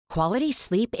Quality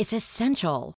sleep is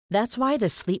essential. That's why the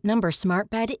Sleep Number Smart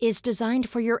Bed is designed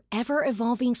for your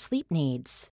ever-evolving sleep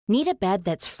needs. Need a bed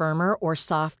that's firmer or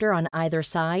softer on either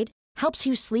side? Helps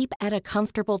you sleep at a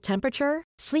comfortable temperature?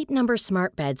 Sleep Number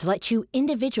Smart Beds let you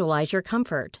individualize your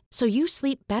comfort, so you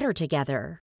sleep better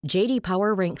together. J.D.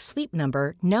 Power ranks Sleep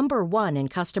Number number one in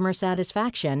customer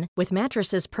satisfaction with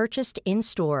mattresses purchased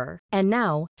in-store. And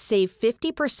now, save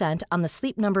 50% on the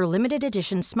Sleep Number Limited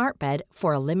Edition Smart Bed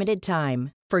for a limited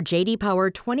time. For J.D. Power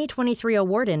 2023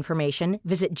 award information,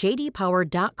 visit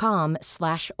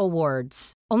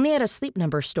jdpower.com/awards. Only at a Sleep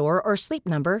Number store or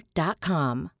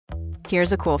sleepnumber.com.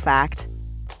 Here's a cool fact.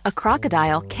 A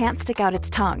crocodile can't stick out its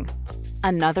tongue.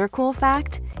 Another cool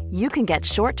fact, you can get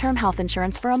short-term health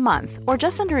insurance for a month or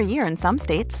just under a year in some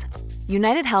states.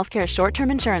 United Healthcare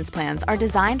short-term insurance plans are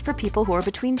designed for people who are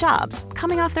between jobs,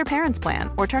 coming off their parents' plan,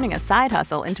 or turning a side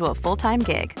hustle into a full-time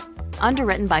gig.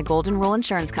 Underwritten by Golden Rule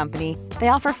Insurance Company, they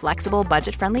offer flexible,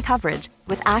 budget-friendly coverage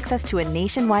with access to a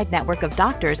nationwide network of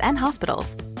doctors and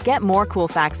hospitals. Get more cool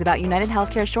facts about United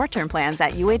Healthcare short-term plans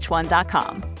at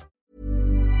uh1.com.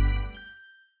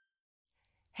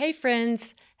 Hey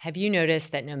friends, have you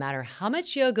noticed that no matter how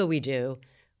much yoga we do,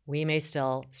 we may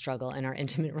still struggle in our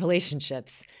intimate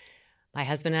relationships? My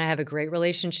husband and I have a great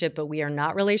relationship, but we are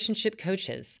not relationship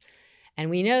coaches. And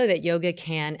we know that yoga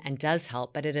can and does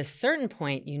help, but at a certain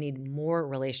point, you need more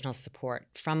relational support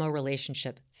from a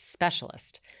relationship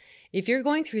specialist. If you're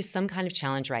going through some kind of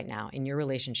challenge right now in your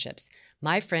relationships,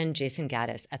 my friend Jason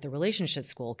Gaddis at the Relationship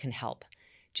School can help.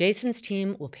 Jason's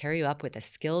team will pair you up with a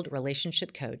skilled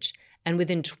relationship coach, and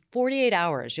within 48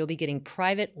 hours, you'll be getting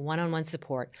private one-on-one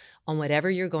support on whatever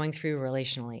you're going through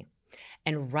relationally.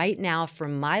 And right now, for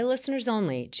my listeners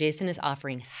only, Jason is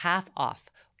offering half off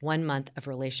 1 month of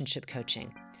relationship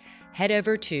coaching. Head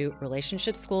over to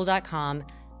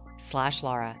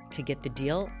relationshipschool.com/Laura to get the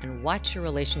deal and watch your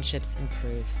relationships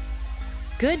improve.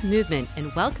 Good movement,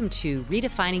 and welcome to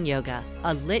Redefining Yoga,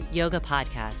 a lit yoga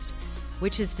podcast,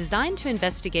 which is designed to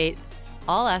investigate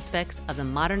all aspects of the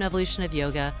modern evolution of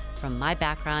yoga from my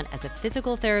background as a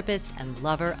physical therapist and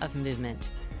lover of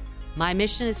movement. My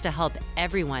mission is to help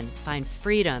everyone find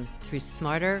freedom through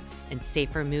smarter and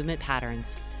safer movement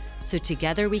patterns, so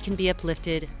together we can be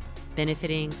uplifted,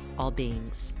 benefiting all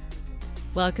beings.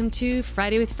 Welcome to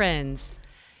Friday with Friends.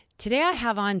 Today I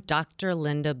have on Dr.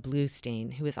 Linda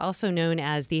Bluestein, who is also known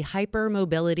as the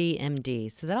Hypermobility MD.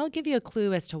 So that'll give you a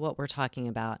clue as to what we're talking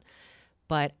about.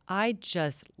 But I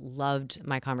just loved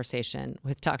my conversation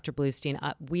with Dr. Bluestein.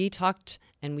 We talked,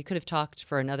 and we could have talked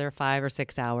for another 5 or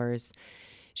 6 hours.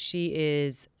 She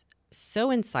is so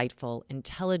insightful,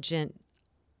 intelligent,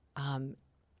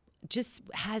 just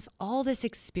has all this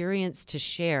experience to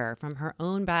share from her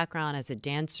own background as a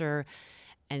dancer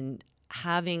and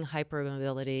having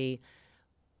hypermobility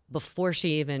before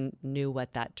she even knew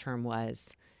what that term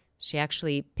was. She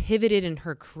actually pivoted in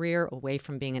her career away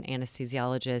from being an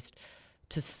anesthesiologist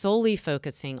to solely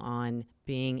focusing on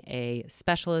being a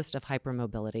specialist of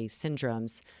hypermobility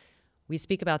syndromes. We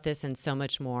speak about this and so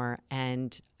much more.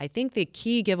 And I think the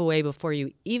key giveaway before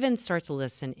you even start to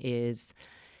listen is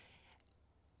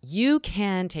you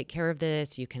can take care of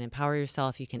this, you can empower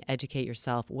yourself, you can educate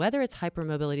yourself, whether it's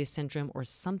hypermobility syndrome or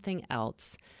something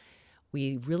else.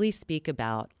 We really speak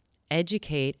about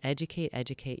educate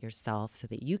yourself so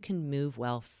that you can move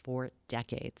well for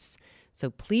decades.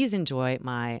 So please enjoy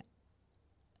my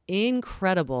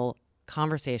incredible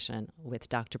conversation with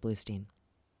Dr. Bluestein.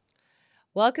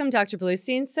 Welcome, Dr.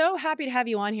 Bluestein. So happy to have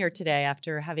you on here today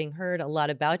after having heard a lot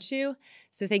about you.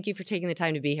 So thank you for taking the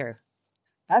time to be here.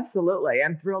 Absolutely.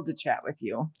 I'm thrilled to chat with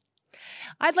you.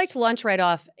 I'd like to launch right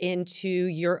off into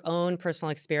your own personal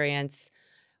experience,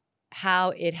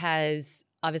 how it has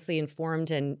obviously informed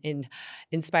and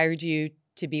inspired you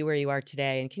to be where you are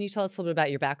today. And can you tell us a little bit about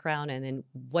your background and then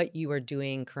what you are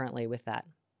doing currently with that?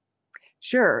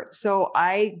 Sure. So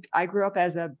I grew up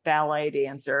as a ballet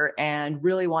dancer and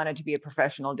really wanted to be a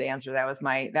professional dancer. That was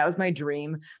my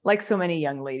dream, like so many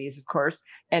young ladies, of course,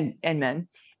 and men.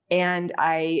 And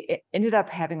I ended up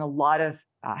having a lot of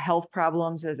health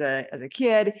problems as a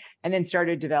kid, and then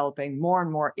started developing more and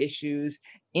more issues,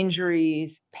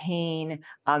 injuries, pain,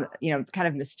 kind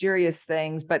of mysterious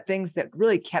things, but things that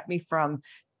really kept me from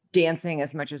dancing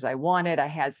as much as I wanted. I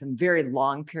had some very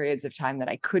long periods of time that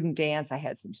I couldn't dance. I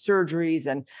had some surgeries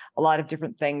and a lot of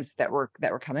different things that were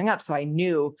coming up. So I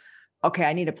knew, okay,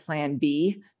 I need a plan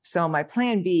B. So my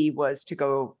plan B was to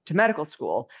go to medical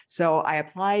school. So I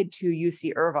applied to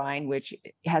UC Irvine, which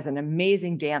has an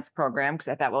amazing dance program, because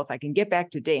I thought, well, if I can get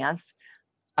back to dance,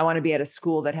 I want to be at a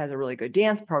school that has a really good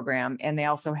dance program. And they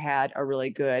also had a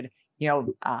really good,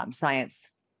 science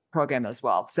program as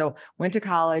well. So went to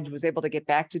college, was able to get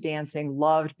back to dancing,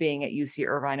 loved being at UC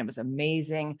Irvine. It was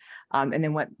amazing. And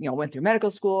then went through medical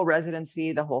school,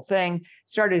 residency, the whole thing,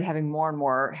 started having more and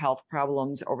more health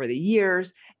problems over the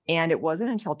years. And it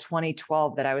wasn't until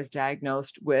 2012 that I was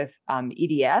diagnosed with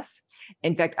EDS.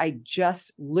 In fact, I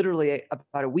just literally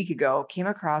about a week ago came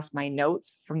across my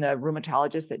notes from the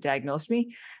rheumatologist that diagnosed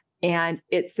me. And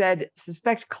it said,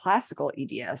 suspect classical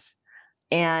EDS.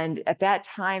 And at that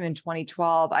time in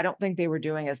 2012, I don't think they were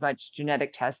doing as much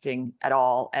genetic testing at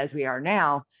all as we are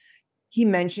now. He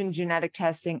mentioned genetic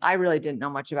testing. I really didn't know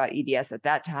much about EDS at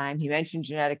that time. He mentioned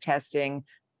genetic testing.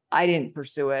 I didn't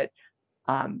pursue it.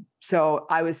 So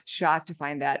I was shocked to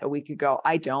find that a week ago.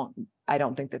 I don't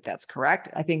think that that's correct.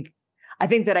 I think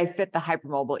that I fit the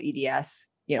hypermobile EDS,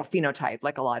 phenotype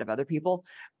like a lot of other people.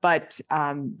 But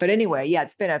anyway, yeah,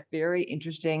 it's been a very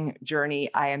interesting journey.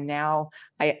 I am now,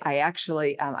 I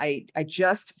actually, I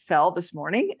just fell this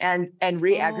morning and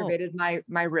re-aggravated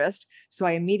my wrist. So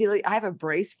I have a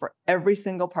brace for every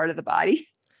single part of the body.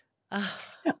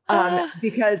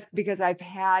 Because I've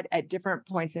had at different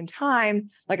points in time,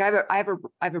 like I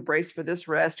have a brace for this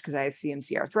wrist because I have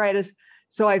CMC arthritis.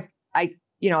 So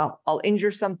I'll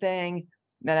injure something,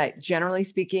 then I, generally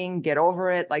speaking, get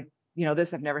over it. Like,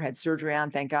 this I've never had surgery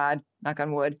on, thank God, knock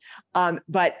on wood.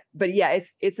 But yeah,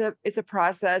 it's a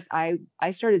process. I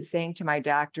started saying to my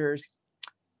doctors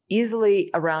easily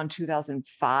around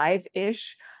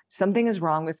 2005-ish, something is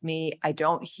wrong with me. I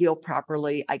don't heal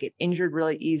properly. I get injured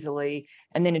really easily.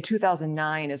 And then in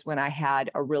 2009 is when I had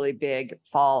a really big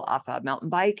fall off a mountain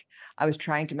bike. I was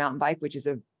trying to mountain bike, which is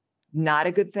not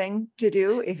a good thing to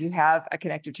do if you have a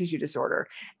connective tissue disorder.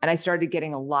 And I started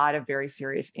getting a lot of very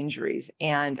serious injuries.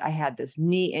 And I had this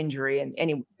knee injury. And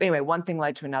anyway, one thing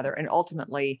led to another. And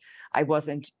ultimately, I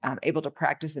wasn't able to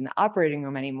practice in the operating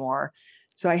room anymore.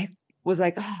 So I was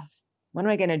like, what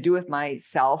am I going to do with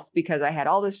myself? Because I had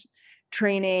all this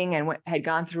training and had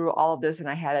gone through all of this. And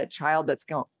I had a child that's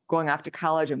going off to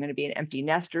college. I'm going to be an empty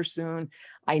nester soon.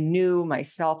 I knew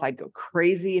myself, I'd go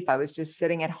crazy if I was just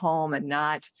sitting at home and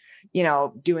not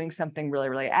doing something really,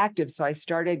 really active. So I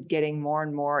started getting more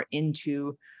and more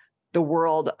into the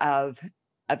world of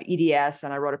EDS.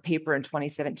 And I wrote a paper in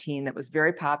 2017 that was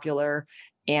very popular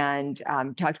and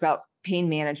talked about pain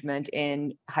management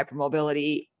in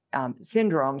hypermobility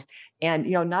syndromes. And,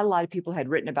 not a lot of people had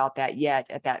written about that yet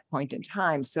at that point in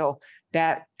time. So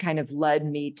that kind of led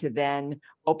me to then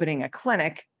opening a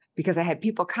clinic because I had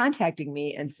people contacting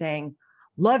me and saying,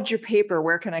 loved your paper.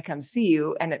 Where can I come see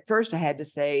you? And at first I had to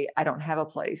say, I don't have a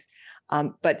place.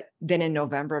 But then in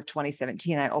November of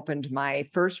 2017, I opened my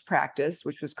first practice,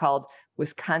 which was called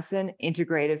Wisconsin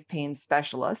Integrative Pain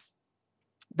Specialists.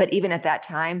 But even at that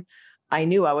time, I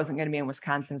knew I wasn't going to be in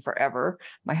Wisconsin forever.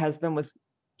 My husband was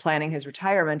planning his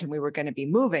retirement and we were going to be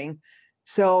moving.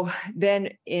 So then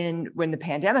when the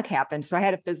pandemic happened, so I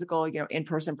had a physical,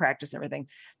 in-person practice and everything.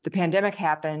 The pandemic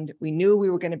happened. We knew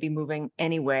we were going to be moving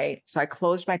anyway. So I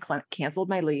closed my clinic, canceled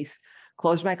my lease,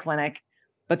 closed my clinic.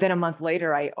 But then a month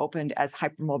later, I opened as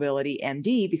Hypermobility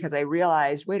MD because I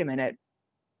realized, wait a minute,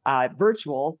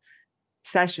 virtual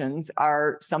sessions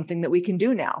are something that we can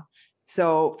do now.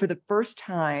 So for the first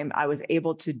time, I was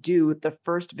able to do the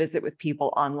first visit with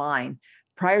people online.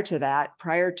 Prior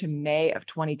to May of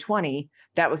 2020,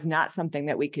 that was not something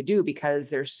that we could do because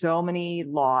there's so many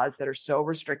laws that are so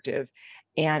restrictive.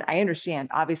 And I understand,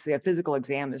 obviously, a physical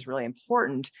exam is really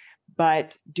important,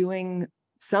 but doing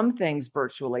some things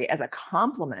virtually as a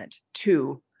complement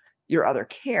to your other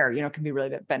care, can be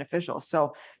really beneficial.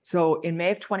 So in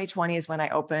May of 2020 is when I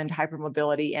opened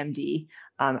Hypermobility MD.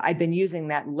 I'd been using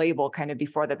that label kind of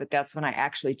before that, but that's when I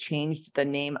actually changed the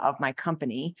name of my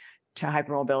company to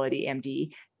Hypermobility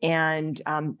MD. And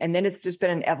then it's just been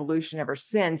an evolution ever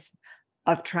since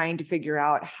of trying to figure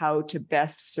out how to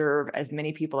best serve as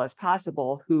many people as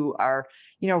possible who are,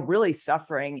 really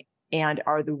suffering and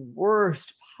are the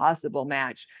worst possible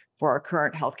match for our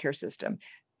current healthcare system.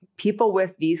 People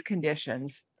with these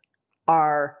conditions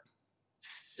are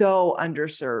so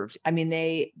underserved. I mean,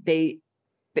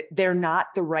 they're not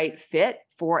the right fit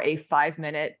for a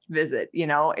 5-minute visit.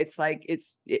 It's like,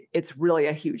 it's really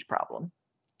a huge problem.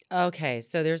 Okay.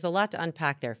 So there's a lot to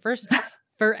unpack there. First,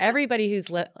 for everybody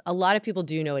a lot of people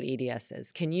do know what EDS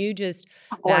is. Can you just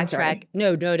backtrack?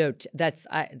 No. That's,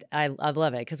 I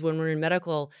love it. Because when we're in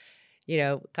medical,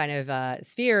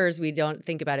 spheres, we don't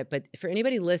think about it. But for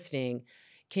anybody listening,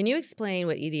 can you explain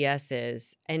what EDS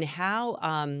is and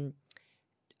how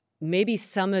maybe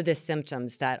some of the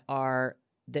symptoms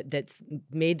that's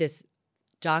made this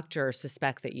doctor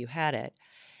suspect that you had it?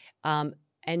 And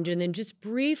then just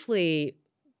briefly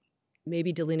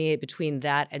maybe delineate between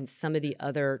that and some of the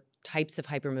other types of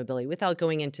hypermobility without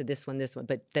going into this one,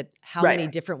 but that how many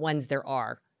different ones there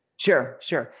are? Sure.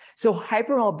 So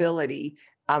hypermobility,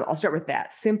 I'll start with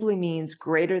that, simply means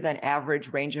greater than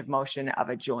average range of motion of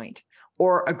a joint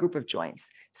or a group of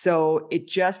joints. So it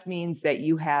just means that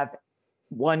you have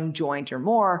one joint or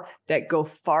more that go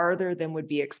farther than would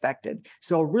be expected.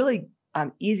 So a really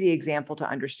easy example to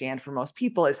understand for most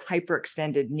people is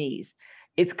hyperextended knees.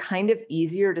 It's kind of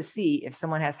easier to see if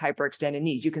someone has hyperextended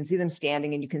knees. You can see them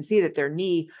standing and you can see that their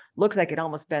knee looks like it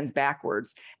almost bends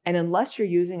backwards. And unless you're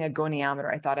using a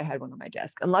goniometer, I thought I had one on my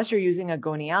desk. Unless you're using a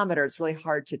goniometer, it's really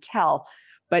hard to tell,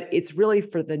 but it's really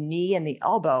for the knee and the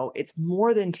elbow, it's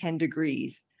more than 10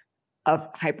 degrees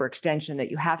of hyperextension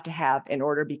that you have to have in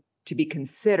order to be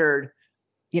considered,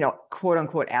 quote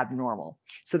unquote, abnormal.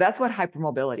 So that's what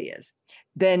hypermobility is.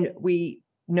 Then we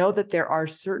know that there are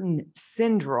certain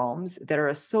syndromes that are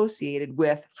associated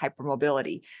with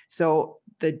hypermobility. So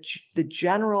the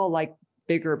general, like,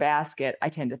 bigger basket I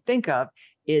tend to think of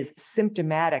is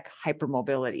symptomatic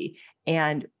hypermobility.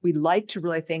 And we like to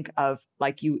really think of,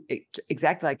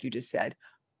 exactly like you just said,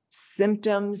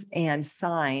 symptoms and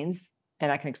signs,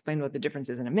 and I can explain what the difference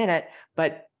is in a minute,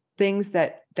 but things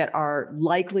that are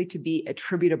likely to be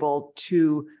attributable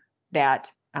to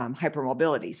that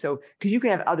hypermobility. So, because you can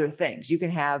have other things, you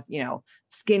can have,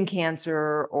 skin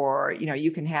cancer, or,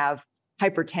 you can have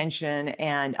hypertension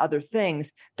and other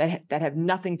things that have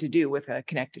nothing to do with a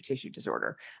connective tissue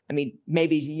disorder. I mean,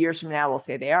 maybe years from now we'll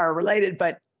say they are related,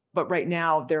 but right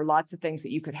now there are lots of things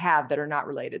that you could have that are not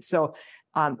related. So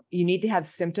you need to have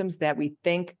symptoms that we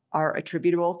think are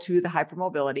attributable to the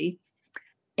hypermobility.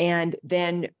 And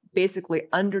then basically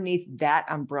underneath that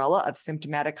umbrella of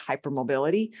symptomatic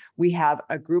hypermobility, we have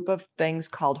a group of things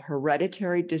called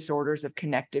hereditary disorders of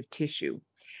connective tissue.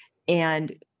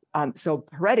 And so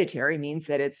hereditary means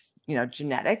that it's,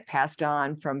 genetic, passed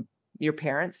on from your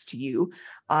parents to you,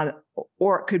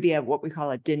 or it could be what we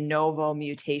call a de novo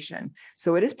mutation.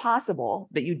 So it is possible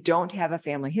that you don't have a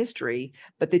family history,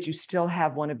 but that you still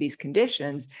have one of these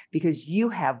conditions because you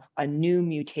have a new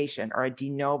mutation or a de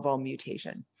novo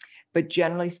mutation. But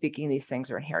generally speaking, these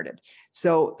things are inherited.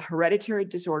 So hereditary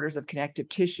disorders of connective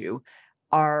tissue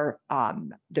are,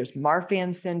 there's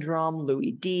Marfan syndrome,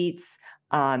 Lewy Dietz,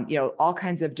 all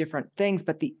kinds of different things,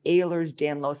 but the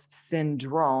Ehlers-Danlos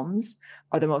syndromes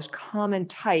are the most common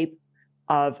type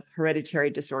of hereditary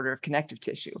disorder of connective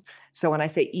tissue. So when I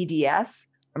say EDS,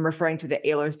 I'm referring to the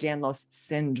Ehlers-Danlos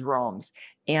syndromes.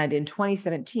 And in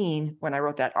 2017, when I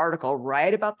wrote that article,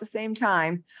 right about the same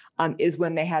time, is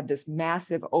when they had this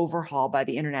massive overhaul by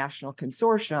the International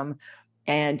Consortium.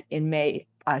 And in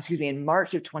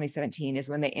March of 2017 is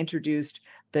when they introduced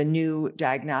the new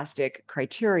diagnostic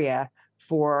criteria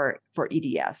for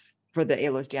EDS, for the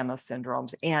Ehlers-Danlos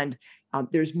syndromes. And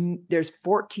there's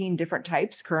 14 different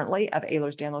types currently of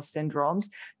Ehlers-Danlos syndromes.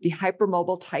 The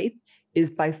hypermobile type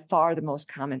is by far the most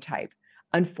common type.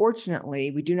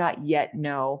 Unfortunately, we do not yet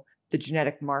know the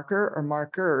genetic marker or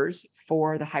markers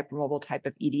for the hypermobile type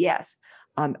of EDS.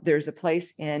 There's a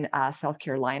place in South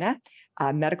Carolina,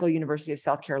 Medical University of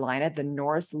South Carolina, the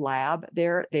Norris Lab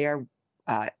there. They are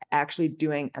actually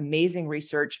doing amazing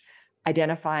research,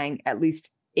 identifying at least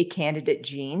a candidate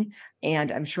gene.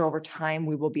 And I'm sure over time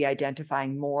we will be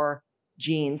identifying more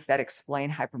genes that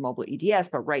explain hypermobile EDS,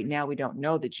 but right now we don't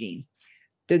know the gene.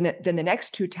 Then the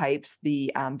next two types,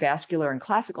 the vascular and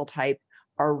classical type,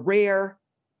 are rare,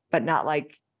 but not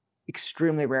like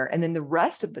extremely rare. And then the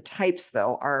rest of the types,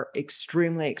 though, are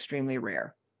extremely, extremely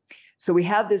rare. So we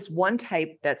have this one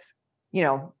type that's,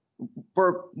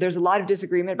 there's a lot of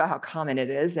disagreement about how common it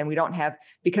is. And we don't have,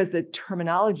 because the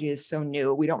terminology is so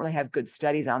new, we don't really have good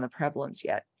studies on the prevalence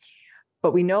yet.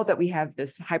 But we know that we have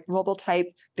this hypermobile type,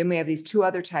 then we have these two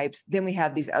other types, then we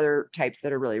have these other types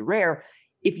that are really rare.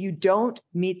 If you don't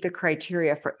meet the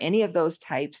criteria for any of those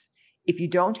types, if you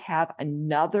don't have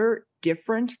another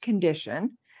different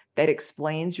condition that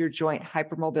explains your joint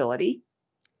hypermobility,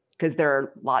 because there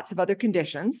are lots of other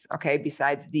conditions, okay,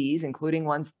 besides these, including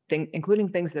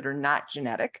things that are not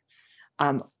genetic.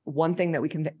 One thing that we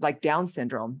can, like Down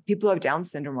syndrome, people who have Down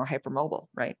syndrome are hypermobile,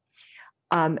 right?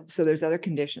 So there's other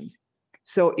conditions.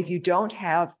 So if you don't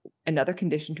have another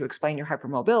condition to explain your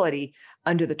hypermobility,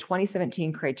 under the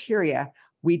 2017 criteria,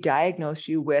 we diagnose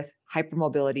you with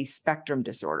hypermobility spectrum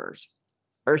disorders,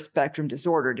 or spectrum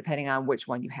disorder, depending on which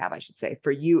one you have, I should say,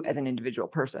 for you as an individual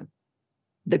person.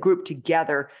 The group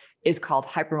together is called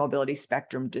hypermobility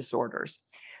spectrum disorders.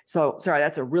 So sorry,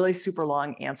 that's a really super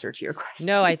long answer to your question.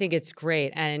 No, I think it's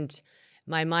great. And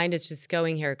my mind is just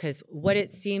going here because what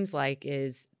it seems like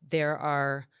is there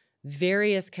are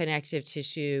various connective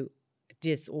tissue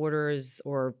disorders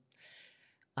or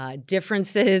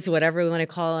differences, whatever we want to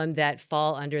call them, that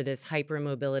fall under this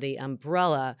hypermobility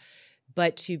umbrella.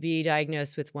 But to be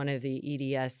diagnosed with one of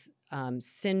the EDS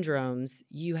syndromes,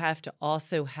 you have to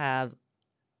also have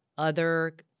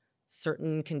other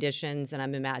certain conditions.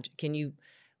 And can you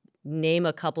name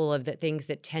a couple of the things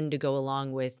that tend to go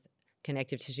along with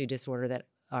connective tissue disorder that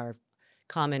are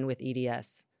common with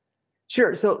EDS?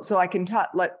 Sure. So I can talk,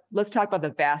 let's talk about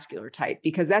the vascular type,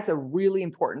 because that's a really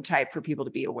important type for people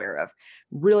to be aware of.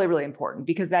 Really, really important,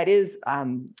 because that is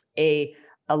a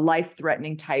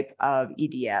life-threatening type of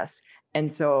EDS. And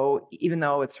so even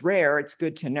though it's rare, it's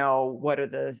good to know what are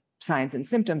the signs and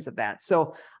symptoms of that.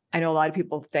 So I know a lot of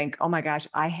people think, oh my gosh,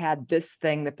 I had this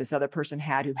thing that this other person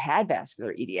had who had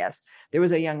vascular EDS. There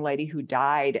was a young lady who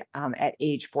died at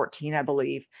age 14, I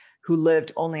believe, who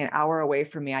lived only an hour away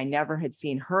from me. I never had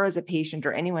seen her as a patient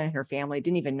or anyone in her family,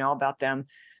 didn't even know about them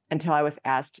until I was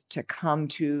asked to come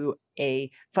to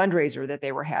a fundraiser that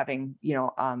they were having,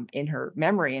 in her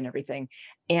memory and everything.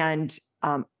 And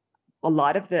a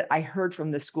lot of I heard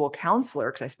from the school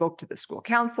counselor, because I spoke to the school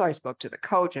counselor, I spoke to the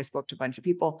coach, I spoke to a bunch of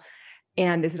people.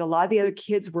 And they said a lot of the other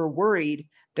kids were worried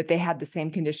that they had the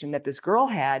same condition that this girl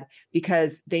had,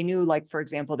 because they knew, like, for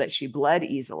example, that she bled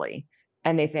easily.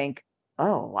 And they think,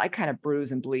 oh, I kind of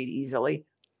bruise and bleed easily.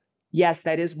 Yes,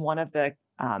 that is one of the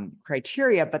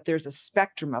criteria, but there's a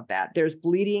spectrum of that. There's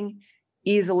bleeding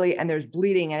easily and there's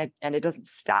bleeding and it doesn't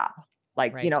stop.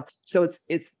 Like, right. So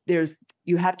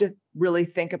you have to really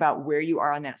think about where you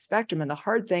are on that spectrum. And the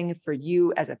hard thing for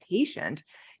you as a patient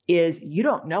is you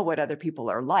don't know what other people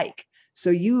are like. So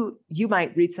you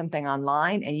might read something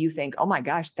online and you think, oh my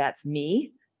gosh, that's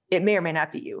me. It may or may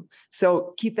not be you.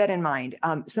 So keep that in mind.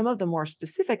 Some of the more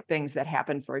specific things that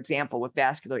happen, for example, with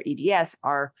vascular EDS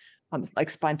are like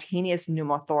spontaneous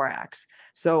pneumothorax.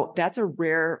 So that's a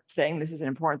rare thing. This is an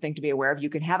important thing to be aware of. You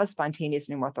can have a spontaneous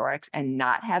pneumothorax and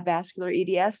not have vascular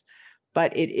EDS,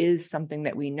 but it is something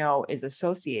that we know is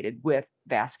associated with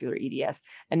vascular EDS.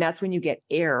 And that's when you get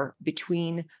air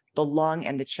between the lung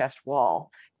and the chest wall.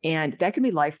 And that can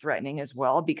be life-threatening as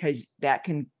well, because that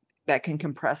can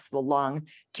compress the lung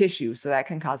tissue. So that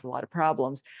can cause a lot of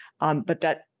problems. But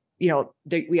that,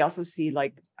 we also see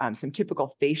like some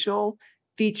typical facial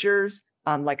features,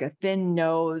 like a thin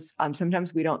nose.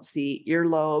 Sometimes we don't see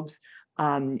earlobes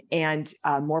and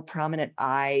more prominent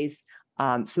eyes.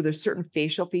 So there's certain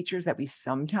facial features that we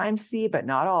sometimes see, but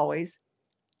not always.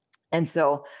 And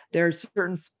so there's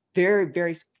certain very,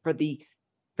 very, for the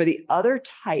other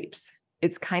types,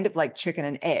 it's kind of like chicken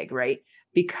and egg, right?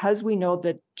 Because we know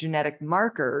the genetic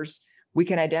markers, we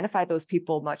can identify those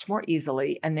people much more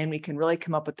easily. And then we can really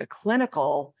come up with the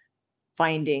clinical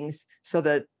findings so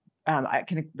that I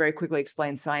can very quickly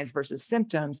explain signs versus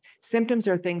symptoms. Symptoms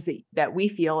are things that we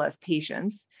feel as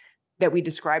patients that we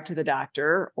describe to the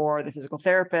doctor or the physical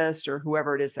therapist or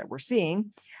whoever it is that we're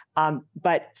seeing.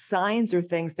 But signs are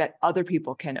things that other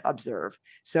people can observe.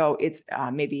 So it's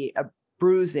maybe a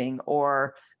bruising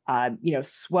or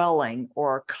swelling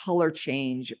or color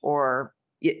change, or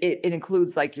it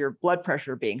includes like your blood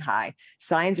pressure being high.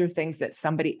 Signs are things that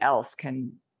somebody else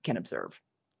can observe.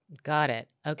 Got it.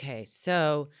 Okay.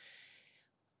 So,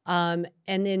 and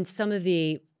then some of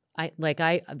the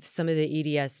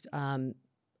EDS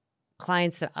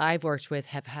clients that I've worked with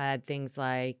have had things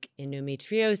like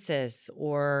endometriosis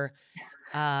or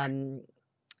how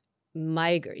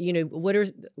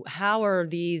are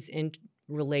these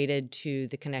related to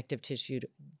the connective tissue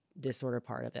disorder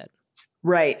part of it?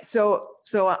 Right. So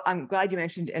I'm glad you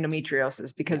mentioned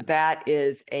endometriosis, because that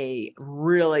is a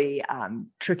really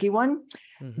tricky one.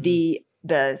 Mm-hmm.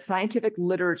 The scientific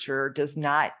literature does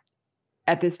not,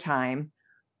 at this time,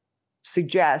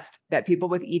 suggest that people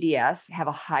with EDS have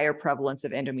a higher prevalence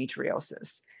of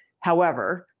endometriosis.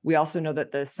 However, we also know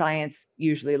that the science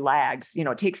usually lags.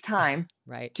 It takes time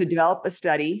right. to develop a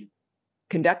study,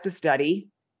 conduct the study,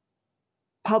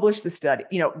 publish the study,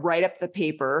 write up the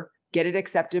paper, get it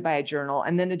accepted by a journal.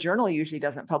 And then the journal usually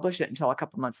doesn't publish it until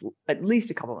at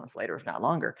least a couple months later, if not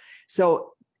longer.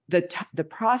 So the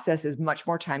process is much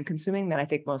more time consuming than I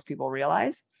think most people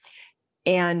realize.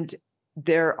 And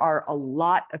there are a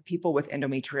lot of people with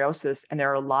endometriosis, and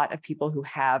there are a lot of people who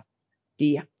have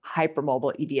the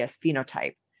hypermobile EDS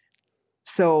phenotype.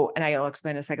 So, and I'll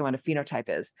explain in a second what a phenotype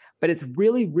is, but it's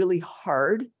really, really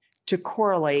hard to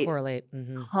correlate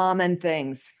mm-hmm. common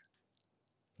things.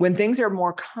 When things are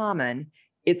more common,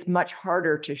 it's much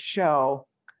harder to show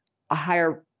a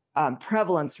higher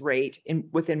prevalence rate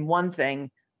within one thing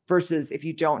versus if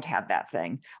you don't have that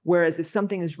thing. Whereas if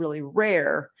something is really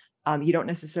rare, you don't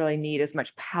necessarily need as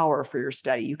much power for your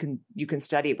study. You can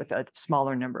study it with a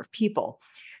smaller number of people.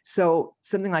 So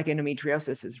something like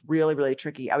endometriosis is really, really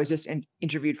tricky. I was just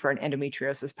interviewed for an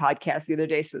endometriosis podcast the other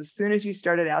day. So as soon as you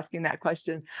started asking that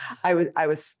question, I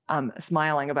was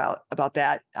smiling about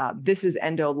that. This is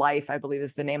Endo Life, I believe,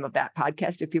 is the name of that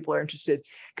podcast, if people are interested,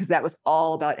 because that was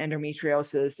all about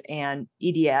endometriosis and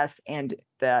EDS. And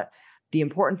the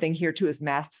important thing here too is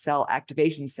mast cell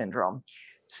activation syndrome.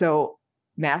 So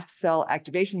mast cell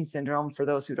activation syndrome, for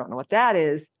those who don't know what that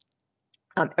is,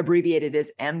 abbreviated as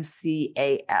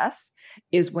MCAS,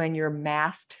 is when you're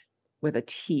mast with a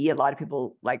T. A lot of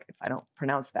people, like, if I don't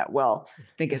pronounce that well,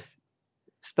 think it's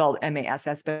spelled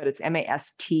MASS, but it's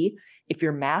MAST. If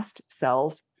your mast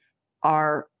cells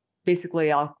are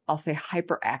basically, I'll say,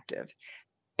 hyperactive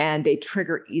and they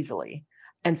trigger easily.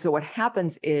 And so what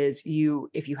happens is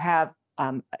if you have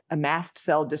a mast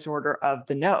cell disorder of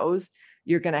the nose,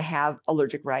 you're going to have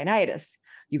allergic rhinitis.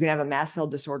 You can have a mast cell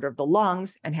disorder of the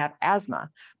lungs and have asthma.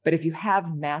 But if you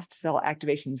have mast cell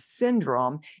activation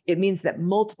syndrome, it means that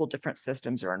multiple different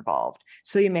systems are involved.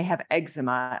 So you may have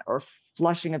eczema or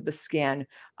flushing of the skin.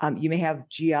 You may have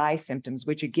GI symptoms,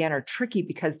 which again are tricky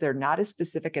because they're not as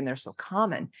specific and they're so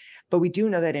common. But we do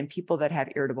know that in people that have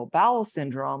irritable bowel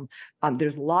syndrome,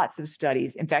 there's lots of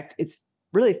studies. In fact, it's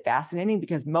really fascinating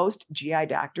because most GI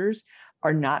doctors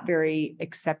are not very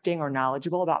accepting or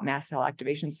knowledgeable about mast cell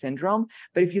activation syndrome.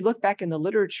 But if you look back in the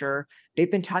literature, they've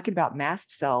been talking about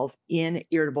mast cells in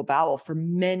irritable bowel for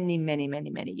many, many, many,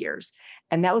 many years.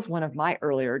 And that was one of my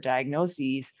earlier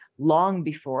diagnoses long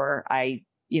before I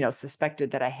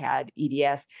suspected that I had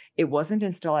EDS. It wasn't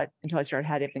until I started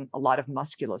having a lot of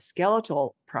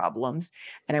musculoskeletal problems.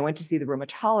 And I went to see the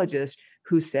rheumatologist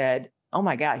who said, "Oh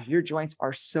my gosh, your joints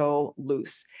are so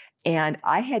loose." And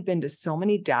I had been to so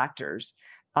many doctors,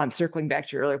 circling back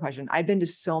to your earlier question, I'd been to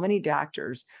so many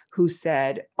doctors who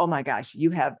said, "Oh my gosh,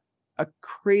 you have a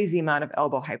crazy amount of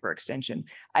elbow hyperextension."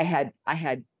 I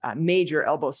had major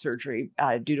elbow surgery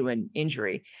due to an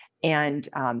injury. And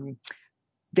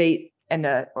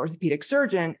the orthopedic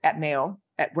surgeon at Mayo,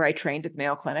 where I trained at the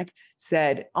Mayo Clinic,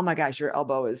 said, "Oh my gosh, your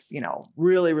elbow is,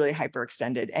 really, really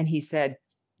hyperextended." And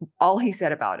all he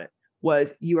said about it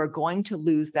was, "You are going to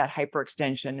lose that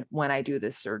hyperextension when I do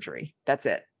this surgery. That's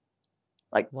it."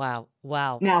 Like, wow.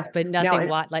 Now, But nothing,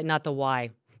 not the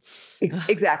why.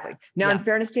 Exactly. Now, Yeah. in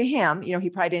fairness to him, he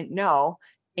probably didn't know.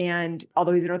 And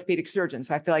although he's an orthopedic surgeon,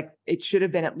 so I feel like it should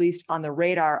have been at least on the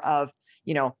radar of,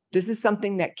 this is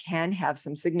something that can have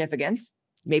some significance,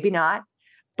 maybe not,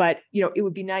 but, it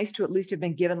would be nice to at least have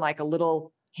been given like a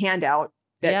little handout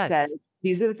that says,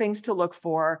 these are the things to look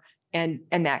for, and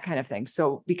that kind of thing.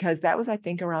 So, because that was, I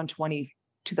think, around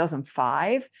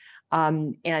 2005.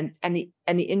 And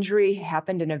the injury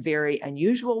happened in a very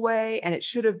unusual way, and it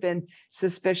should have been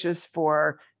suspicious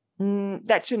for,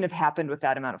 that shouldn't have happened with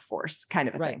that amount of force, kind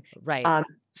of a thing. Right.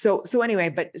 So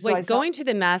anyway, going to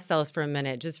the mast cells for a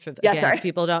minute, just for, if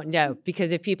people don't know,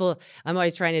 because I'm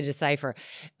always trying to decipher,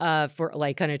 for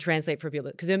like kind of translate for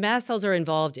people, because the mast cells are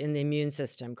involved in the immune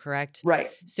system, correct? Right.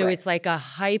 So it's like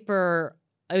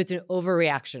it's an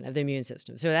overreaction of the immune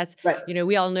system. So that's, right.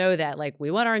 We all know that, like,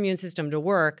 we want our immune system to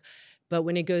work, but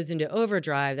when it goes into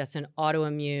overdrive, that's an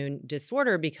autoimmune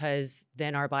disorder, because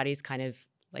then our body's kind of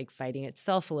like fighting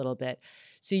itself a little bit.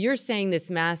 So you're saying this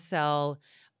mast cell,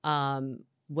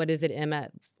 what is it, Emma?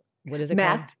 What is it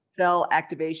called? Mast cell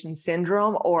activation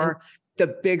syndrome, or the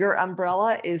bigger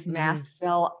umbrella is mast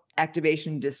cell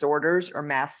activation disorders or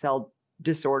mast cell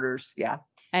disorders. Yeah.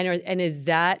 And is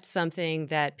that something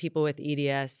that people with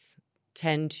EDS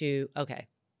tend to,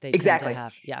 they exactly tend to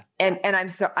have? Yeah. And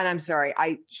I'm sorry.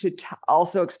 I should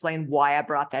also explain why I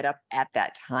brought that up at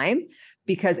that time,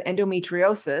 because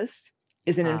endometriosis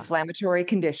is an inflammatory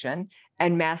condition,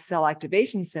 and mast cell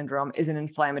activation syndrome is an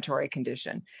inflammatory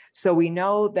condition. So we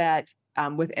know that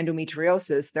with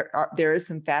endometriosis, there is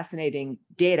some fascinating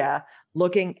data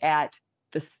looking at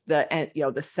the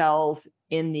cells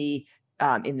in the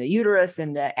uterus,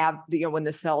 and when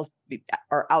the cells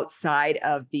are outside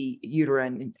of the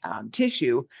uterine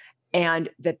tissue, and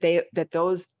that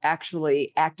those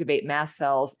actually activate mast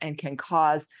cells and can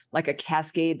cause like a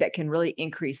cascade that can really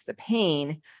increase the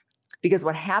pain. Because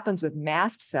what happens with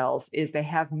mast cells is they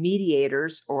have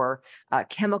mediators or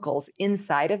chemicals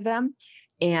inside of them.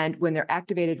 And when they're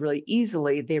activated really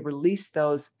easily, they release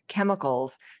those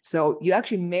chemicals. So you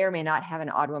actually may or may not have an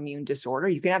autoimmune disorder.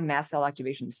 You can have mast cell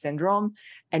activation syndrome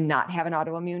and not have an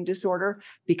autoimmune disorder,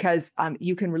 because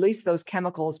you can release those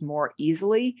chemicals more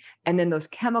easily. And then those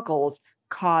chemicals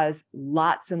cause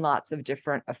lots and lots of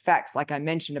different effects. Like I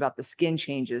mentioned about the skin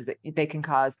changes, that they can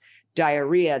cause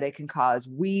diarrhea, they can cause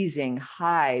wheezing,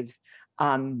 hives,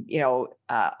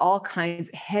 all kinds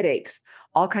of headaches,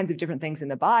 all kinds of different things in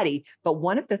the body. But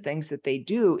one of the things that they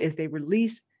do is they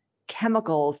release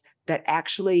chemicals that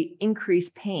actually increase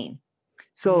pain.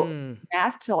 So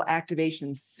mast cell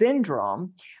activation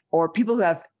syndrome, or people who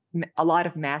have a lot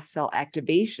of mast cell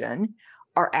activation,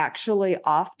 are actually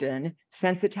often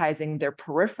sensitizing their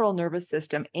peripheral nervous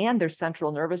system and their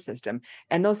central nervous system.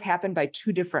 And those happen by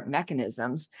two different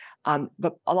mechanisms.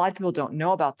 But a lot of people don't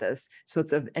know about this. So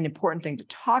it's an important thing to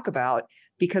talk about,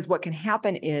 because what can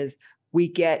happen is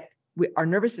our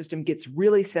nervous system gets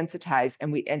really sensitized,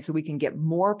 and so we can get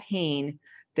more pain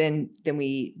than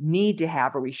we need to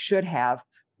have, or we should have,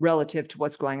 relative to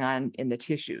what's going on in the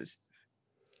tissues.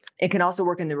 It can also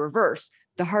work in the reverse.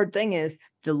 The hard thing is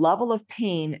the level of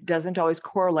pain doesn't always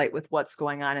correlate with what's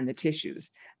going on in the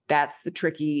tissues. That's the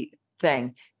tricky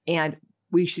thing. And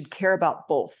we should care about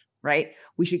both, right?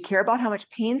 We should care about how much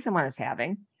pain someone is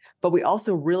having, but we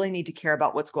also really need to care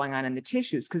about what's going on in the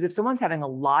tissues. Because if someone's having a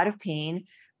lot of pain,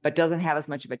 but doesn't have as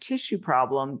much of a tissue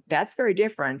problem, that's very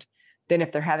different than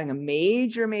if they're having a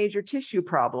major, major tissue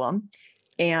problem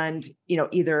and,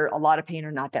 either a lot of pain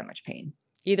or not that much pain.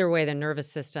 Either way, the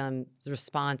nervous system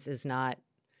response is not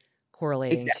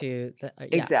correlating to the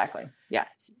Exactly. Yeah.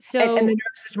 So and the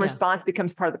nervous system response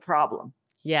becomes part of the problem.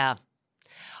 Yeah.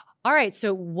 All right.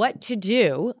 So what to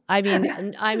do? I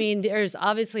mean, there's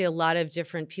obviously a lot of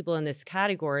different people in this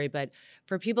category, but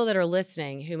for people that are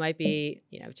listening who might be,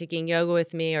 taking yoga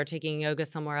with me or taking yoga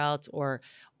somewhere else, or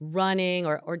running,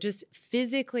 or just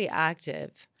physically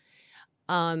active,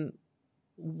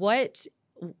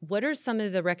 what are some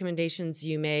of the recommendations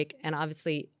you make? And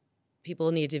obviously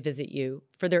people need to visit you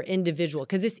for their individual,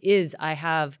 because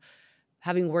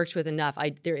having worked with enough,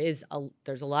 there's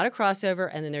a lot of crossover,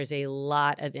 and then there's a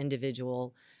lot of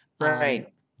individual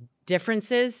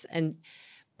differences.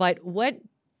 But what,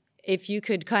 if you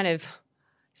could kind of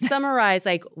summarize,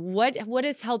 like what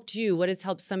has helped you? What has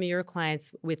helped some of your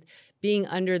clients with being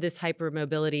under this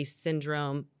hypermobility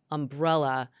syndrome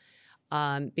umbrella?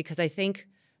 Because I think,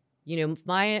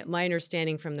 my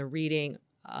understanding from the reading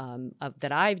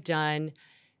that I've done,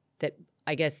 that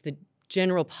I guess the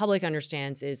general public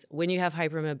understands, is when you have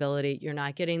hypermobility, you're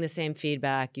not getting the same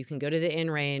feedback. You can go to the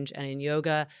in-range, and in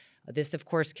yoga, this of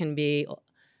course can be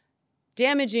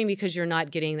damaging because you're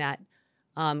not getting that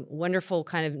wonderful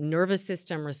kind of nervous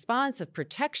system response of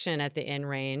protection at the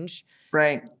in-range.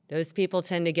 Right. Those people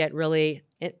tend to get really,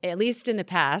 at least in the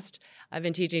past, I've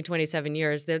been teaching 27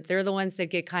 years, they're the ones that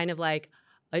get kind of like,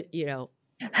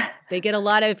 they get a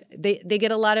lot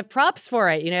of props for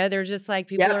it. They're just like,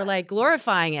 people are like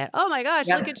glorifying it. Oh my gosh,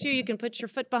 look at you. You can put your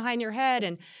foot behind your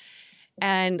head.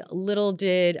 And little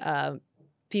did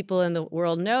people in the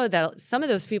world know that some of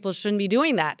those people shouldn't be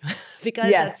doing that because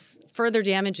that's further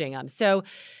damaging them. So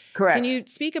correct. Can you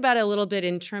speak about it a little bit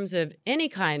in terms of any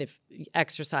kind of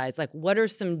exercise? Like, what are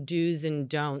some do's and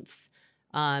don'ts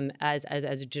as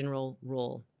a general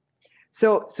rule?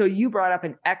 So you brought up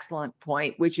an excellent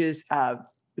point, which is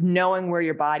knowing where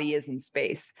your body is in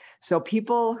space. So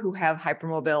people who have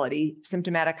hypermobility,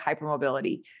 symptomatic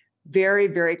hypermobility, very,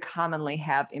 very commonly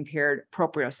have impaired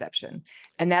proprioception.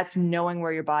 And that's knowing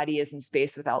where your body is in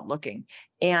space without looking.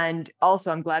 And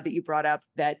also, I'm glad that you brought up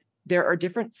that there are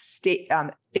different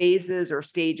phases or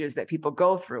stages that people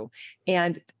go through.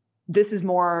 And this is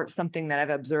more something that I've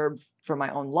observed from my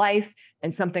own life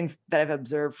and something that I've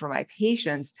observed from my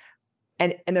patients.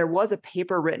 And there was a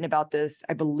paper written about this,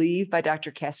 I believe, by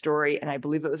Dr. Castori, and I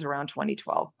believe it was around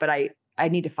 2012. But I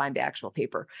need to find the actual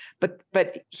paper.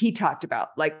 But he talked about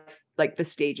like the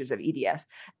stages of EDS.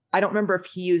 I don't remember if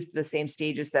he used the same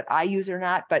stages that I use or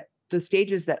not, but the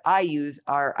stages that I use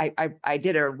are, I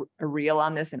did a reel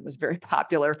on this, and it was very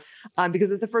popular because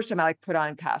it was the first time I put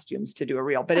on costumes to do a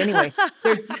reel. But anyway,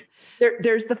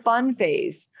 there's the fun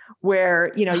phase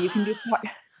where, you can do.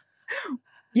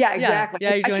 Yeah, exactly.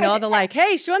 Yeah, you're doing all the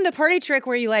hey, show them the party trick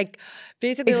where you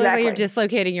basically look like you're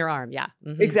dislocating your arm. Yeah.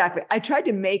 Mm-hmm. Exactly. I tried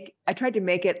to make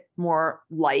it more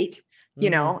light,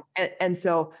 and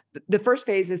so the first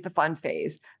phase is the fun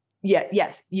phase. Yeah.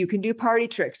 Yes. You can do party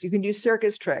tricks. You can do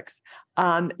circus tricks.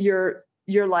 You're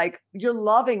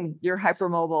loving your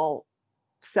hypermobile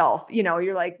self,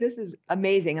 you're like, this is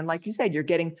amazing. And like you said, you're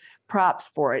getting props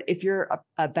for it. If you're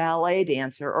a ballet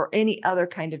dancer or any other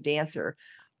kind of dancer,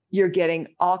 you're getting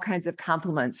all kinds of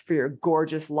compliments for your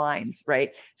gorgeous lines,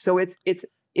 right? So it's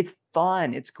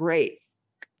fun. It's great.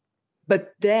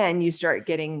 But then you start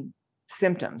getting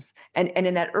symptoms. And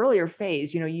in that earlier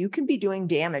phase, you can be doing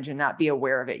damage and not be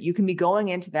aware of it. You can be going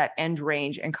into that end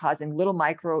range and causing little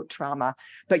micro trauma,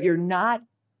 but you're not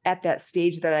at that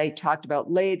stage that I talked about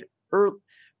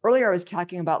earlier. I was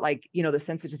talking about the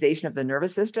sensitization of the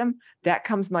nervous system that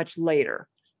comes much later.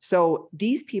 So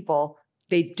these people,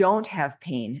 they don't have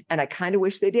pain, and I kind of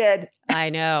wish they did. I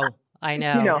know.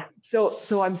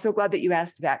 So I'm so glad that you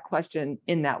asked that question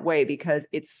in that way, because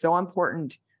it's so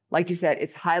important. Like you said,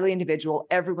 it's highly individual.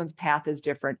 Everyone's path is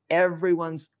different.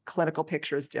 Everyone's clinical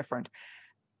picture is different,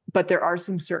 but there are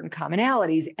some certain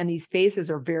commonalities, and these phases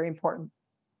are very important.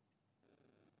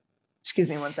 Excuse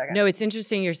me 1 second. No, it's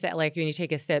interesting you're saying, when you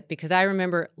take a sip, because I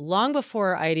remember long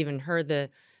before I had even heard the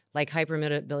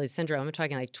hypermobility syndrome, I'm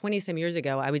talking 20 some years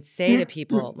ago, I would say to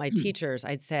people, my teachers,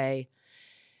 I'd say,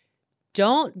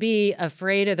 don't be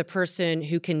afraid of the person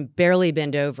who can barely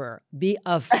bend over. Be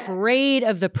afraid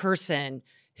of the person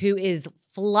who is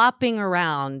flopping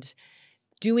around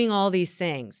doing all these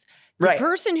things. The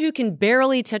person who can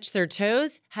barely touch their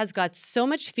toes has got so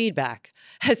much feedback,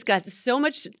 has got so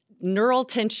much neural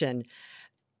tension.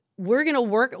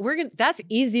 That's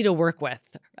easy to work with.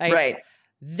 Right?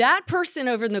 That person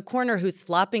over in the corner who's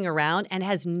flopping around and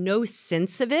has no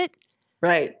sense of it.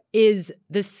 That's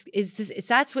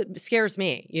what scares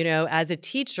me, as a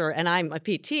teacher, and I'm a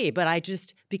PT, but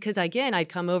because again, I'd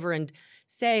come over and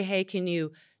say, hey, can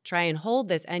you try and hold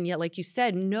this? And yet, like you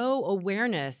said, no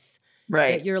awareness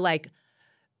that you're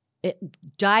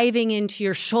diving into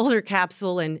your shoulder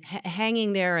capsule and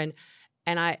hanging there.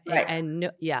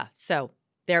 So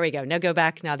there we go. Now go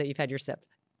back now that you've had your sip.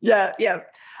 Yeah.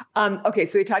 Okay.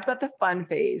 So we talked about the fun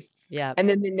phase. Yeah. And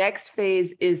then the next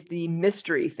phase is the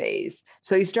mystery phase.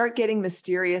 So you start getting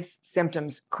mysterious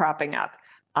symptoms cropping up.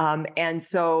 And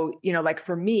so,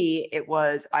 for me, it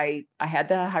was, I had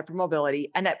the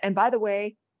hypermobility, and by the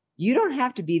way, you don't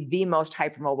have to be the most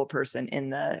hypermobile person in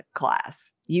the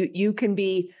class. You can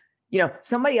be,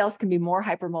 somebody else can be more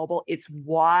hypermobile. It's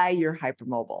why you're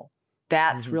hypermobile.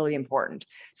 That's really important.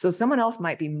 So someone else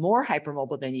might be more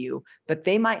hypermobile than you, but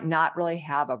they might not really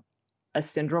have a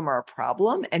syndrome or a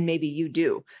problem, and maybe you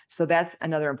do. So that's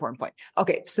another important point.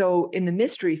 Okay, so in the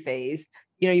mystery phase,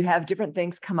 you have different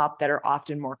things come up that are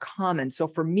often more common. So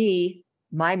for me,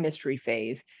 my mystery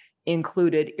phase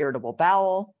included irritable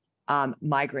bowel,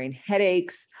 migraine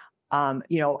headaches. I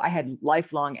had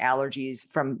lifelong allergies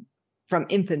from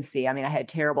infancy. I mean, I had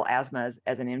terrible asthma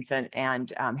as an infant,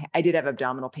 and I did have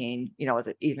abdominal pain,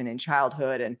 even in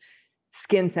childhood, and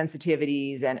skin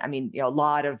sensitivities, and a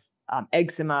lot of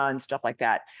eczema and stuff like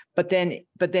that. But then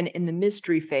in the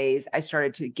mystery phase, I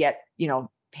started to get,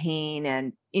 pain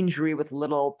and injury with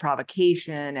little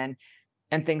provocation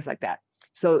and things like that.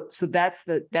 So that's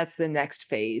the next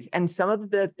phase. And some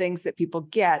of the things that people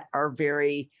get are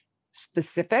very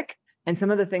specific, and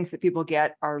some of the things that people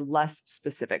get are less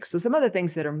specific. So some of the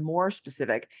things that are more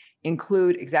specific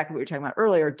include exactly what we were talking about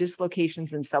earlier,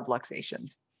 dislocations and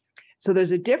subluxations. So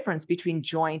there's a difference between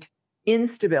joint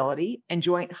instability and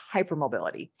joint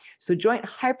hypermobility. So joint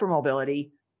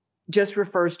hypermobility just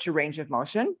refers to range of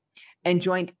motion, and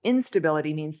joint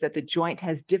instability means that the joint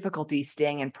has difficulty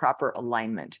staying in proper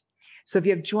alignment. So if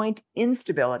you have joint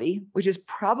instability, which is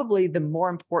probably the more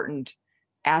important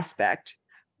aspect,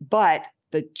 but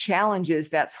the challenge is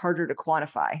that's harder to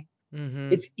quantify.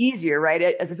 Mm-hmm. It's easier, right?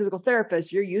 As a physical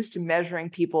therapist, you're used to measuring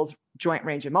people's joint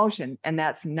range of motion, and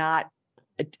that's not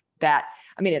that.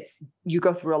 It's, you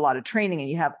go through a lot of training and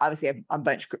you have obviously a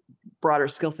much broader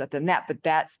skill set than that, but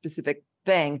that specific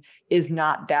thing is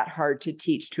not that hard to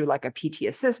teach to like a PT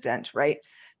assistant, right?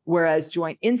 Whereas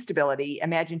joint instability,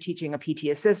 imagine teaching a PT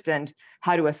assistant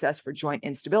how to assess for joint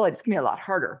instability. It's going to be a lot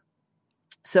harder.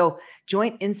 So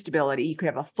joint instability, you could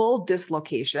have a full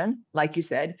dislocation. Like you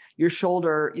said, your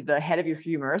shoulder, the head of your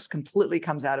humerus completely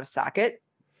comes out of socket.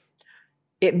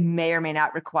 It may or may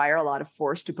not require a lot of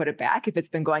force to put it back. If it's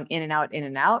been going in and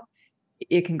out,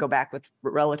 it can go back with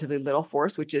relatively little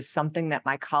force, which is something that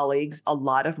my colleagues, a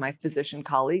lot of my physician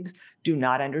colleagues, do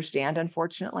not understand,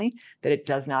 unfortunately, that it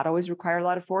does not always require a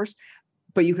lot of force.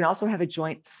 But you can also have a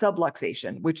joint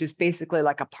subluxation, which is basically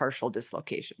like a partial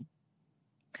dislocation.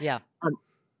 Yeah.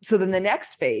 So then the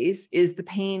next phase is the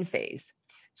pain phase.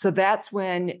 So that's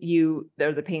when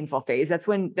they're the painful phase. That's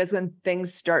when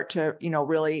things start to,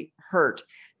 really hurt.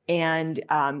 And,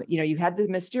 you had the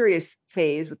mysterious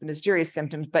phase with the mysterious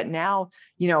symptoms, but now,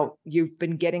 you've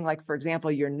been getting, like, for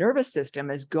example, your nervous system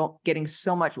is getting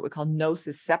so much what we call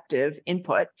nociceptive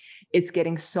input. It's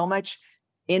getting so much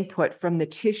input from the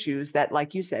tissues that,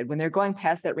 like you said, when they're going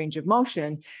past that range of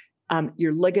motion,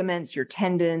 your ligaments, your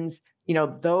tendons,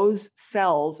 those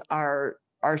cells are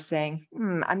saying,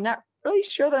 I'm not really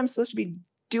sure that I'm supposed to be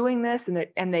doing this.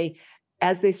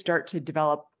 As they start to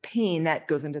develop pain, that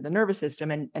goes into the nervous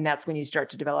system. And that's when you start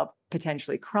to develop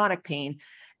potentially chronic pain.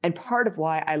 And part of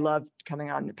why I love coming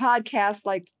on the podcast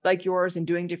like yours and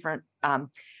doing different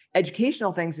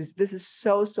educational things is this is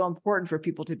so important for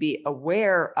people to be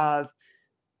aware of,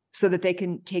 so that they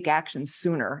can take action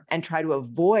sooner and try to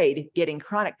avoid getting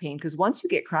chronic pain. Because once you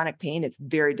get chronic pain, it's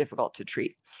very difficult to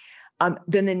treat.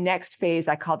 Then the next phase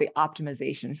I call the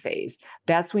optimization phase.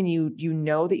 That's when you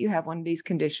know that you have one of these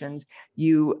conditions.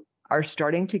 You are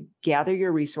starting to gather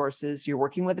your resources. You're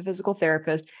working with a physical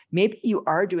therapist. Maybe you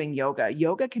are doing yoga.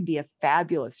 Yoga can be a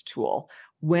fabulous tool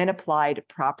when applied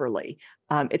properly.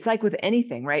 It's like with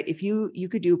anything, right? If you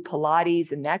could do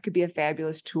Pilates, and that could be a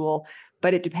fabulous tool,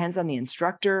 but it depends on the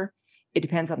instructor. It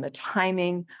depends on the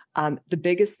timing. The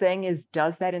biggest thing is,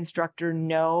 does that instructor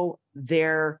know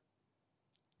their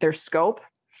scope,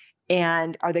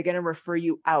 and are they going to refer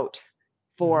you out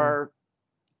for,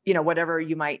 whatever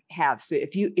you might have? So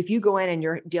if you go in and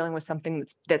you're dealing with something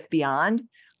that's beyond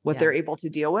what they're able to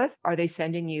deal with, are they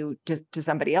sending you to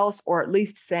somebody else, or at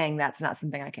least saying that's not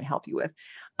something I can help you with?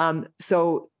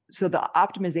 So the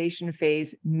optimization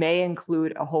phase may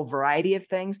include a whole variety of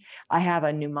things. I have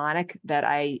a mnemonic that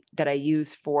I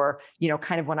use for,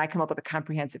 kind of when I come up with a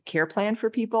comprehensive care plan for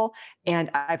people. And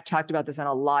I've talked about this on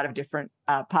a lot of different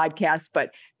podcasts,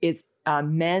 but it's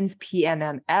MENS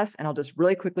PMMS. And I'll just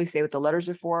really quickly say what the letters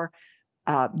are for: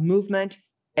 movement,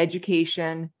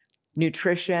 education,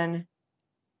 nutrition,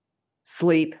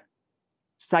 sleep,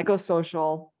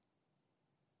 psychosocial,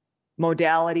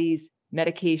 modalities,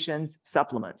 medications,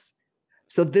 supplements.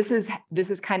 So this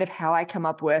is kind of how I come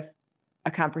up with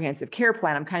a comprehensive care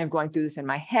plan. I'm kind of going through this in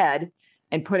my head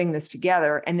and putting this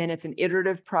together. And then it's an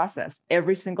iterative process.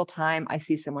 Every single time I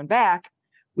see someone back,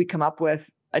 we come up with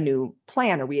a new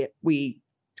plan, or we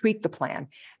tweak the plan.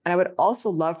 And I would also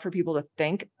love for people to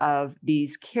think of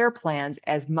these care plans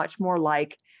as much more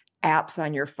like apps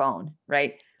on your phone,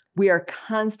 right? We are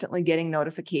constantly getting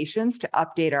notifications to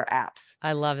update our apps.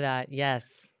 I love that. Yes.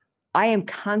 I am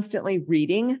constantly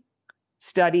reading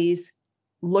studies,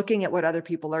 looking at what other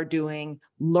people are doing,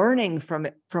 learning from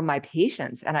my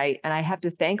patients. And I have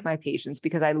to thank my patients,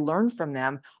 because I learn from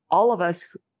them. All of us,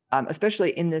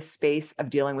 especially in this space of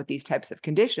dealing with these types of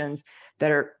conditions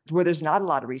where there's not a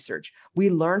lot of research, we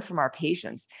learn from our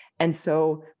patients. And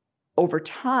so over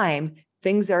time,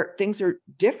 things are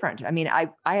different. I mean,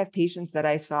 I have patients that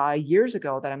I saw years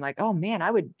ago that I'm like, oh man,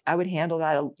 I would handle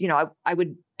that. I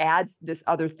would add this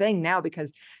other thing now,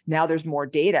 because now there's more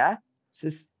data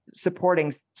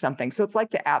supporting something. So it's like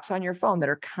the apps on your phone that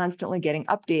are constantly getting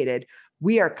updated.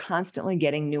 We are constantly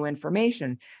getting new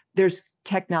information. There's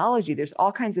technology. There's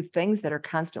all kinds of things that are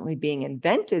constantly being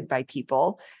invented by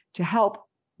people to help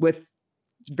with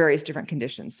various different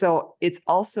conditions. So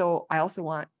I also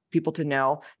want people to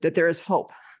know that there is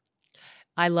hope.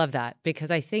 I love that,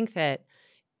 because I think that,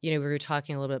 we were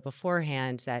talking a little bit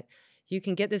beforehand that you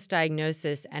can get this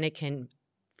diagnosis and it can,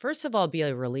 first of all, be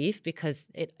a relief because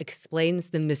it explains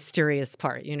the mysterious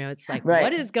part. It's like, right.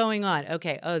 What is going on?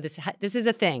 Okay. Oh, this is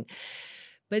a thing.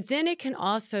 But then it can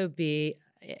also be,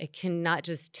 it can not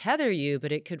just tether you,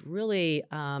 but it could really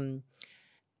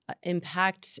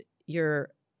impact your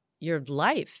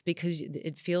life, because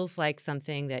it feels like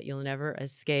something that you'll never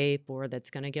escape, or that's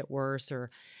going to get worse.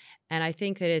 And I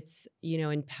think that it's,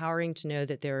 empowering to know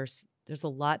that there's a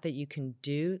lot that you can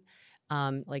do.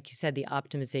 Like you said, the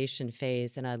optimization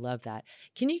phase, and I love that.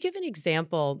 Can you give an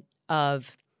example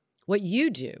of what you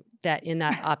do that in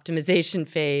that optimization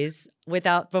phase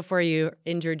before you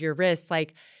injured your wrist,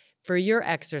 like for your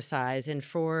exercise and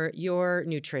for your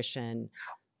nutrition?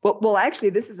 Well,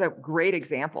 actually, this is a great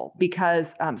example,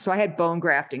 because so I had bone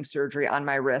grafting surgery on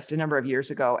my wrist a number of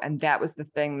years ago, and that was the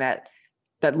thing that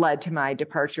led to my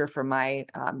departure from my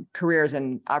career as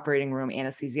an operating room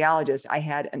anesthesiologist. I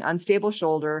had an unstable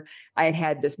shoulder. I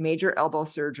had this major elbow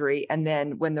surgery, and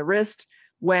then when the wrist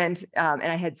went, and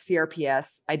I had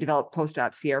CRPS, I developed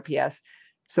post-op CRPS.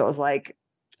 So it was like,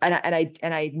 and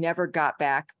I never got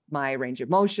back my range of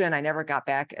motion. I never got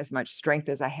back as much strength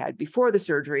as I had before the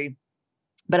surgery.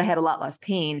 But I had a lot less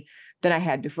pain than I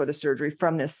had before the surgery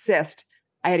from this cyst.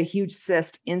 I had a huge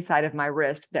cyst inside of my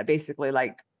wrist that basically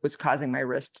was causing my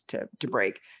wrist to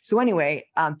break. So anyway,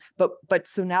 but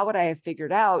so now what I have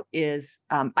figured out is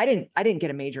I didn't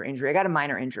get a major injury. I got a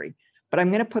minor injury, but I'm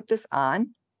going to put this on.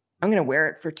 I'm going to wear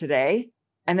it for today,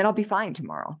 and then I'll be fine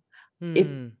tomorrow.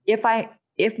 If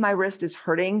my wrist is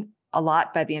hurting a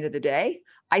lot by the end of the day,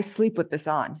 I sleep with this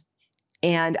on,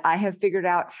 and I have figured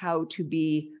out how to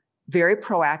be very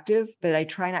proactive, but I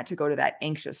try not to go to that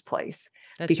anxious place.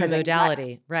 That's your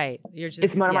modality, right?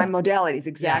 It's one of my modalities.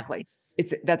 Exactly.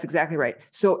 That's exactly right.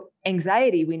 So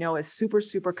anxiety, we know, is super,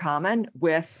 super common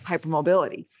with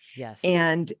hypermobility. Yes.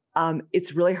 And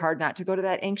it's really hard not to go to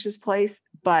that anxious place.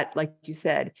 But like you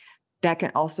said, that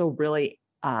can also really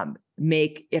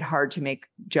make it hard to make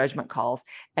judgment calls.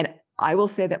 And I will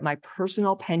say that my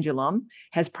personal pendulum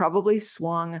has probably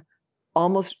swung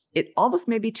almost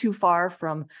maybe too far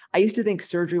from, I used to think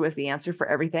surgery was the answer for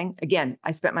everything. Again,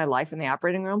 I spent my life in the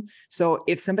operating room. So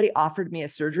if somebody offered me a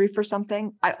surgery for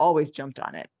something, I always jumped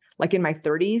on it. Like in my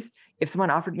 30s, if someone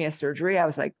offered me a surgery, I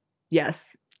was like,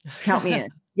 yes, count me in.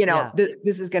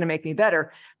 This is going to make me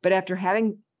better. But after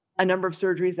having a number of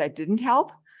surgeries that didn't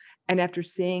help, and after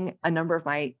seeing a number of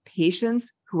my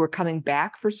patients who were coming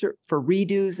back for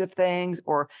redos of things,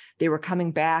 or they were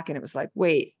coming back and it was like,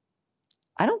 wait,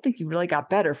 I don't think you really got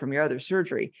better from your other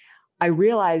surgery. I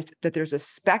realized that there's a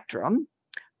spectrum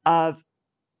of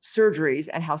surgeries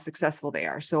and how successful they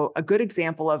are. So a good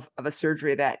example of a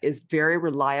surgery that is very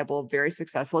reliable, very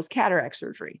successful is cataract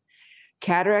surgery.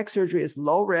 Cataract surgery is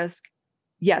low risk.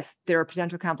 Yes, there are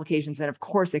potential complications. And of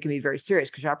course, they can be very serious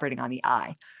because you're operating on the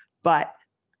eye. But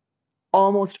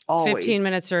almost always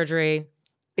 15-minute surgery.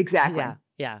 Exactly.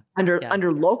 Yeah.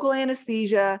 Under local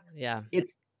anesthesia. Yeah.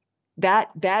 It's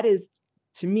that is,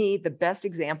 to me, the best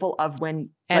example of when,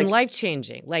 and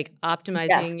life-changing, like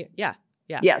optimizing.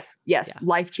 Yes.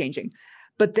 Life-changing.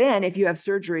 But then if you have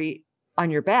surgery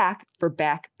on your back for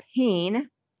back pain,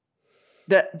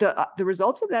 the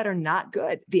results of that are not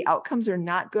good. The outcomes are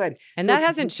not good. And so that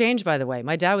hasn't changed, by the way.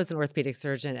 My dad was an orthopedic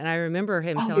surgeon, and I remember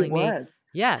him telling me,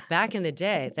 back in the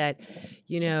day that,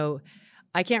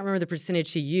 I can't remember the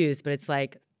percentage he used, but it's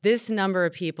like this number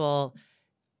of people,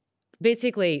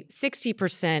 basically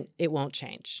 60%, it won't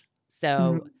change.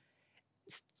 So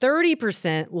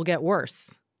 30% will get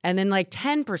worse. And then like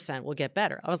 10% will get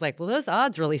better. I was like, well, those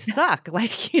odds really suck.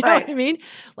 Like, you know what I mean?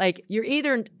 Like you're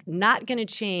either not going to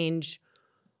change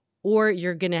or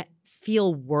you're going to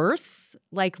feel worse.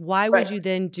 Like, why would you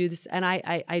then do this? And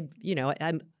I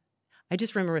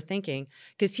just remember thinking,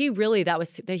 because he really, that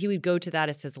he would go to that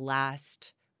as his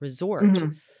last resort.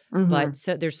 But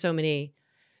so there's so many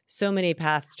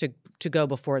paths to go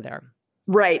before there.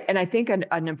 Right. And I think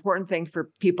an important thing for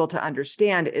people to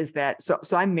understand is that, so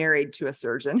I'm married to a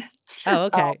surgeon. Oh,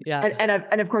 okay. Yeah.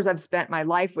 And of course I've spent my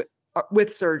life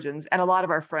with surgeons, and a lot of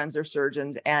our friends are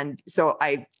surgeons. And so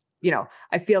I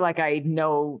feel like I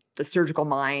know the surgical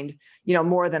mind,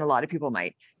 more than a lot of people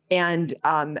might. And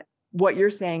what you're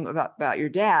saying about your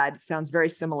dad sounds very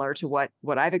similar to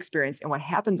what I've experienced and what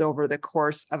happens over the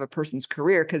course of a person's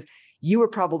career. Because you were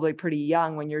probably pretty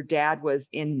young when your dad was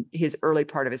in his early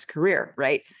part of his career,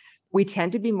 right? We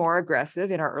tend to be more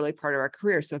aggressive in our early part of our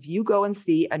career. So if you go and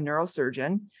see a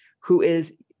neurosurgeon who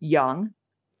is young,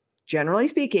 generally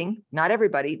speaking, not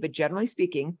everybody, but generally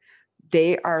speaking,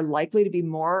 they are likely to be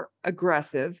more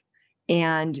aggressive.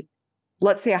 And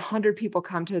let's say 100 people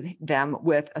come to them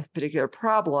with a particular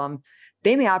problem,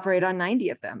 they may operate on 90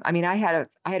 of them. I mean, I had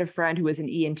a friend who was an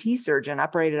ENT surgeon,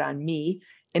 operated on me.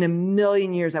 In a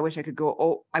million years, I wish I could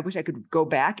go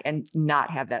back and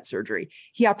not have that surgery.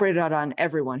 He operated out on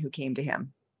everyone who came to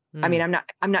him. I mean, I'm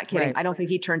not kidding. Right. I don't think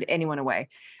he turned anyone away.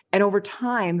 And over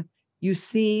time, you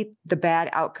see the bad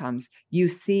outcomes. You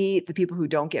see the people who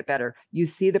don't get better. You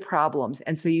see the problems.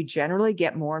 And so you generally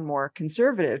get more and more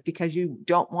conservative because you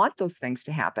don't want those things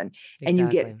to happen. Exactly. And you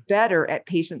get better at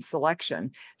patient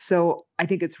selection. So I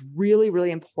think it's really,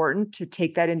 really important to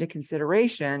take that into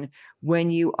consideration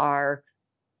when you are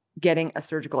getting a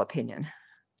surgical opinion.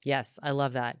 Yes, I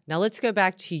love that. Now let's go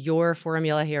back to your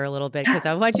formula here a little bit, because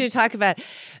I want you to talk about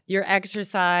your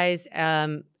exercise.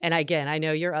 And again, I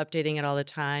know you're updating it all the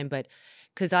time, but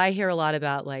because I hear a lot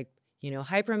about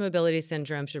hypermobility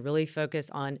syndrome should really focus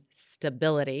on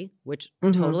stability, which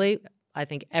totally, I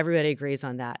think everybody agrees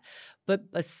on that. But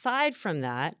aside from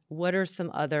that, what are some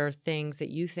other things that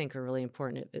you think are really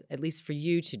important, at least for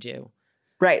you to do?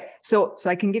 Right. So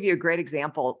I can give you a great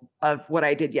example of what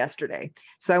I did yesterday.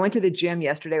 So I went to the gym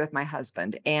yesterday with my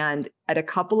husband, and at a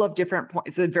couple of different points,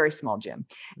 it's a very small gym.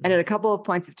 And at a couple of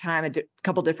points of time, a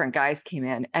couple different guys came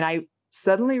in, and I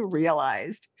suddenly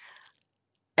realized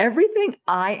everything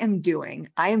I am doing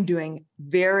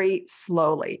very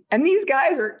slowly. And these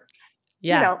guys are,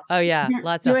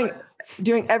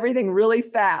 doing everything really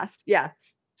fast. Yeah.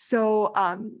 So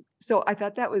I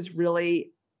thought that was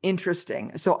really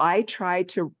interesting. So I try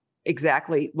to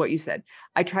exactly what you said.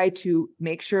 I try to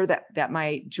make sure that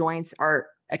my joints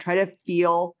I try to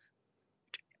feel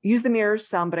use the mirror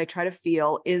some, but I try to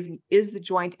feel is the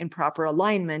joint in proper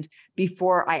alignment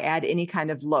before I add any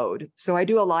kind of load. So I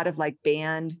do a lot of like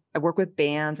I work with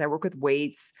bands, I work with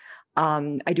weights.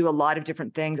 I do a lot of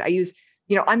different things.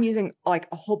 I'm using like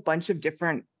a whole bunch of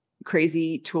different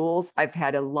crazy tools. I've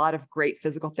had a lot of great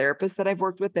physical therapists that I've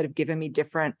worked with that have given me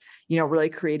different, really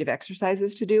creative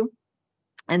exercises to do.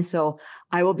 And so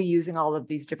I will be using all of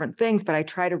these different things, but I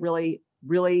try to really,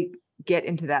 really get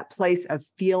into that place of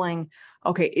feeling,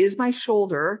 okay, is my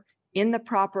shoulder in the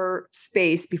proper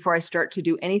space before I start to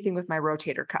do anything with my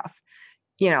rotator cuff,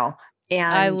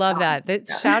 And I love that.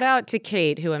 Shout out to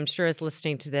Kate, who I'm sure is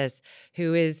listening to this,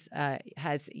 who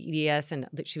has EDS, and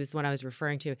she was the one I was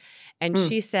referring to. And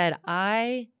she said,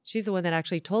 she's the one that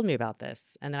actually told me about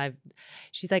this. And then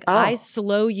she's like, I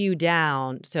slow you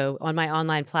down. So on my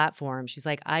online platform, she's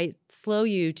like, I slow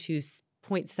you to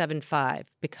 0.75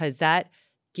 because that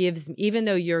gives, even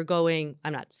though you're going,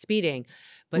 I'm not speeding,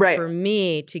 but for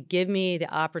me to give me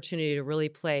the opportunity to really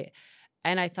play.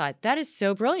 And I thought, that is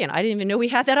so brilliant. I didn't even know we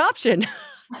had that option.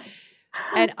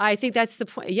 And I think that's the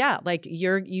point. Yeah, like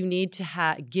you need to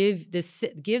give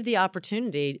the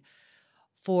opportunity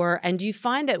for. And do you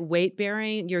find that weight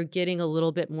bearing, you're getting a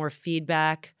little bit more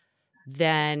feedback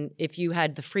than if you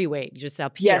had the free weight just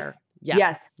up here?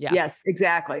 Yes. Yes,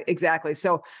 exactly.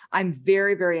 So I'm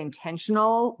very, very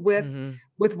intentional with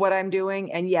what I'm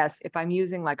doing. And yes, if I'm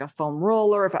using like a foam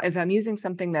roller, if I'm using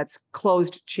something that's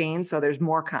closed chain, so there's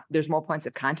more points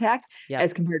of contact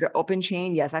as compared to open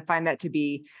chain. Yes, I find that to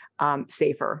be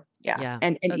safer.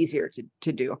 And easier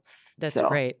to do. That's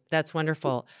great. That's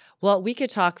wonderful. Well, we could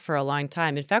talk for a long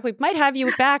time. In fact, we might have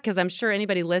you back because I'm sure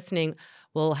anybody listening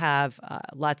will have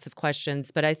lots of questions.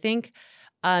 But I think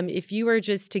if you were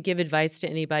just to give advice to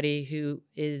anybody who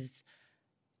is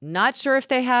not sure if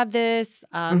they have this,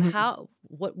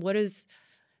 what is,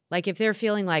 like, if they're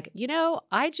feeling like,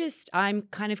 I'm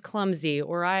kind of clumsy,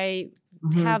 or I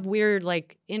have weird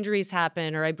like injuries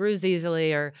happen, or I bruise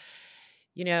easily, or,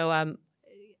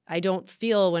 I don't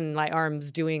feel when my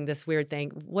arm's doing this weird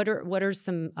thing. What are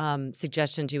some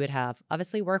suggestions you would have?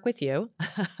 Obviously work with you.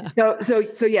 So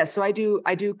yes. So I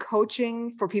do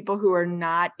coaching for people who are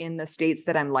not in the states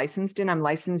that I'm licensed in. I'm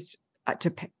licensed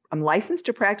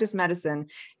to practice medicine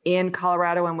in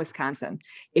Colorado and Wisconsin.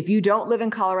 If you don't live in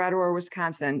Colorado or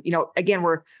Wisconsin, again,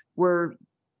 we're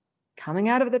coming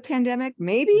out of the pandemic,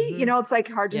 maybe, it's like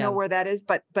hard to know where that is,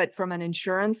 but from an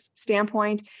insurance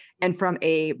standpoint and from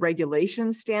a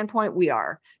regulation standpoint, we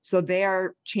are. So they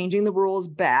are changing the rules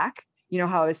back.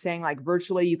 How I was saying, like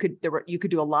virtually you could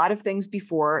do a lot of things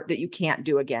before that you can't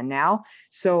do again now.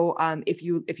 So if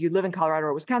you live in Colorado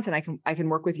or Wisconsin, I can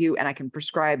work with you and I can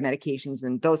prescribe medications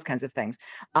and those kinds of things.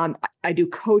 I do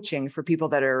coaching for people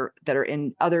that are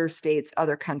in other states,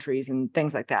 other countries, and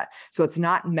things like that. So it's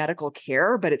not medical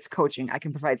care, but it's coaching. I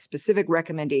can provide specific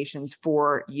recommendations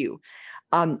for you.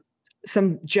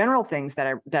 Some general things that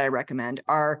I recommend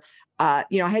are, I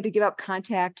had to give up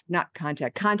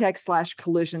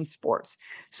contact/collision sports.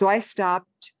 So I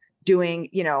stopped doing,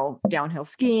 downhill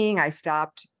skiing. I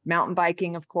stopped mountain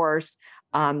biking, of course.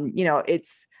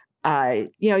 It's,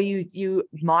 you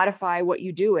modify what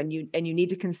you do, and you need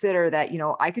to consider that,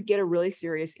 I could get a really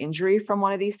serious injury from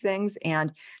one of these things.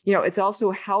 And, it's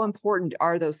also how important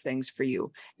are those things for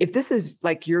you? If this is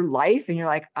like your life and you're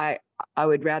like, I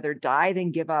would rather die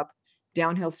than give up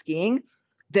downhill skiing,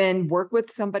 then work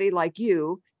with somebody like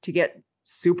you to get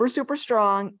super, super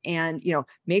strong and,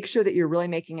 make sure that you're really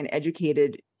making an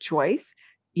educated choice.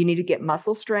 You need to get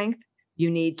muscle strength. You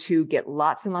need to get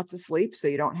lots and lots of sleep so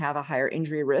you don't have a higher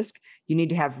injury risk. You need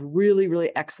to have really,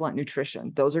 really excellent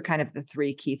nutrition. Those are kind of the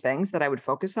three key things that I would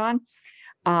focus on.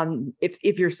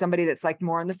 If you're somebody that's like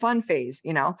more in the fun phase,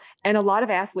 and a lot of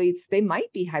athletes, they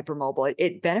might be hypermobile.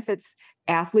 It benefits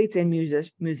athletes and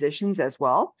musicians as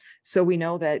well. So we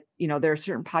know that, there are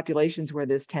certain populations where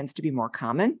this tends to be more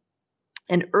common.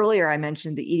 And earlier I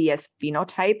mentioned the EDS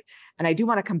phenotype, and I do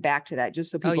want to come back to that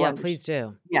just so people please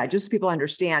do. Yeah, just so people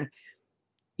understand.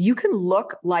 You can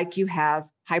look like you have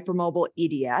hypermobile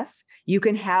EDS. You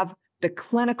can have the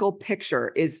clinical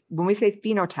picture is, when we say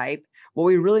phenotype, what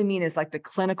we really mean is like the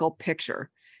clinical picture.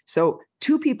 So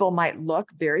two people might look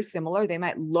very similar. They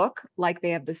might look like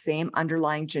they have the same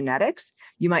underlying genetics.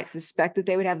 You might suspect that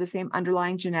they would have the same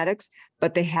underlying genetics,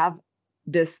 but they have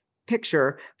this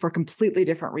picture for completely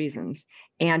different reasons.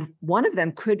 And one of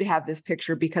them could have this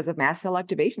picture because of mast cell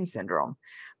activation syndrome.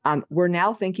 We're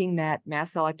now thinking that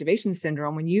mast cell activation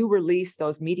syndrome, when you release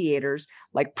those mediators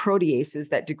like proteases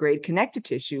that degrade connective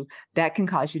tissue, that can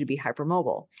cause you to be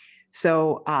hypermobile.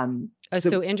 So,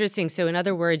 so interesting. So in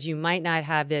other words, you might not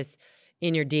have this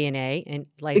in your DNA, and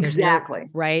like Exactly. there's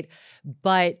no right,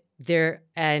 but there,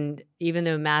 and even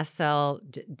though mast cell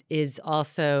is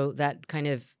also that kind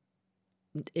of,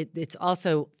 it's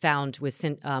also found with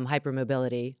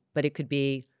hypermobility, but it could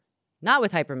be not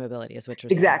with hypermobility, is what you're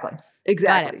saying. Exactly.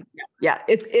 Exactly. Got it. Yeah.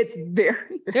 It's very,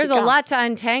 there's a lot to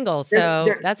untangle,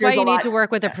 so that's why you need to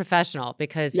work with a professional,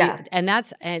 because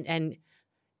and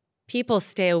people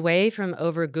stay away from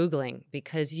over Googling,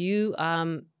 because you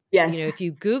yes. you know, if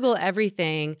you Google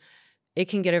everything, it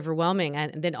can get overwhelming.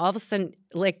 And then all of a sudden,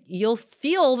 like, you'll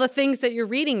feel the things that you're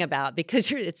reading about,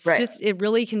 because it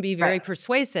really can be very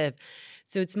persuasive.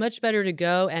 So it's much better to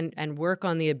go and work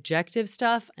on the objective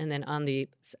stuff, and then on the,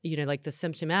 you know, like the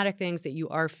symptomatic things that you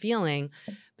are feeling.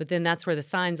 But then that's where the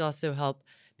signs also help,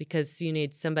 because you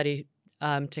need somebody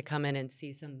to come in and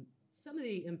see some of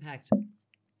the impact,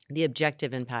 the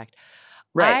objective impact.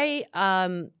 Right.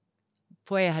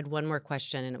 I had one more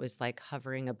question, and it was like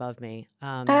hovering above me.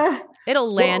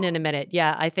 It'll land in a minute.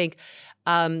 Yeah, I think.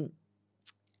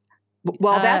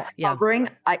 While that's hovering,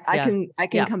 I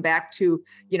can come back to,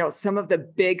 you know, some of the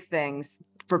big things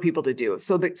for people to do.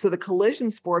 So the collision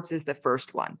sports is the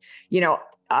first one. You know,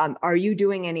 are you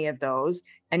doing any of those?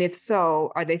 And if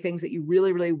so, are they things that you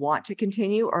really, really want to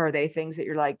continue, or are they things that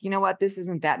you're like, you know what, this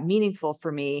isn't that meaningful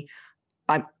for me?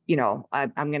 I'm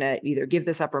going to either give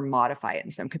this up or modify it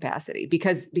in some capacity,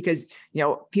 because, you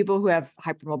know, people who have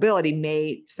hypermobility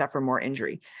may suffer more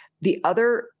injury. The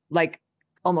other, like,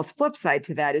 almost flip side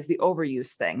to that is the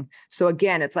overuse thing. So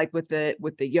again, it's like with the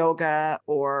yoga,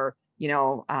 or, you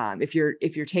know, if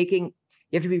you're taking,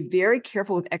 you have to be very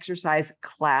careful with exercise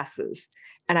classes.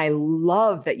 And I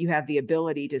love that you have the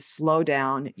ability to slow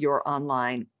down your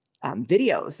online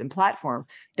videos and platform.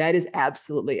 That is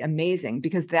absolutely amazing,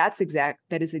 because that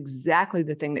is exactly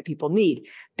the thing that people need.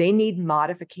 They need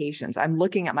modifications. I'm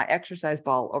looking at my exercise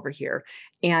ball over here,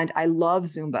 and I love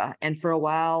Zumba. And for a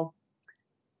while,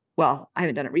 well, I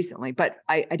haven't done it recently, but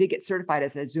I did get certified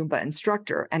as a Zumba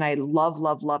instructor, and I love,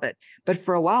 love, love it. But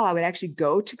for a while, I would actually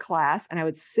go to class, and I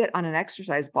would sit on an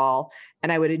exercise ball,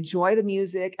 and I would enjoy the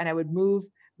music, and I would move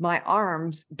my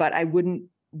arms, but I wouldn't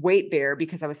weight bear,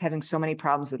 because I was having so many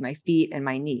problems with my feet and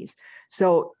my knees.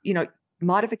 So, you know,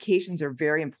 modifications are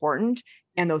very important,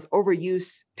 and those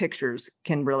overuse pictures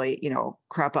can really, you know,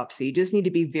 crop up. So you just need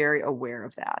to be very aware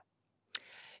of that.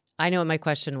 I know what my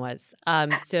question was.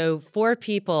 So for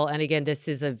people, and again, this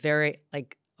is a very,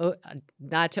 like,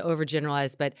 not to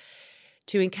overgeneralize, but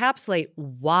to encapsulate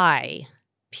why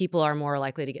people are more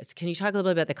likely to get. So can you talk a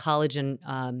little bit about the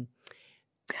collagen,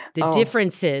 the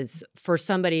differences for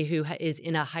somebody who is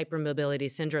in a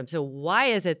hypermobility syndrome? So why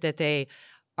is it that they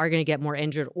are going to get more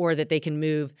injured, or that they can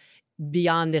move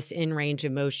beyond this in range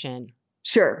of motion?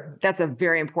 Sure. That's a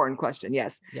very important question.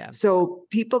 Yes. Yeah. So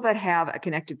people that have a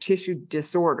connective tissue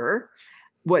disorder,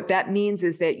 what that means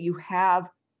is that you have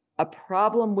a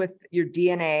problem with your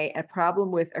DNA, a problem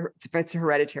with, if it's a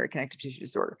hereditary connective tissue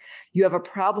disorder, you have a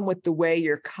problem with the way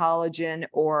your collagen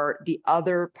or the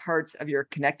other parts of your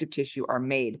connective tissue are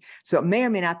made. So it may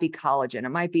or may not be collagen. It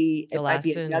might be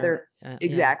another,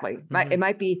 exactly. Mm-hmm. It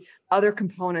might be other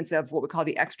components of what we call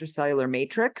the extracellular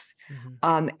matrix.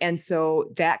 Mm-hmm. And so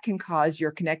that can cause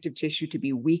your connective tissue to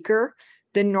be weaker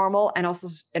than normal. And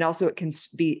also it can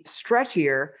be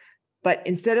stretchier. But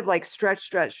instead of like stretch,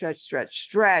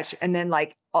 and then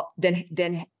like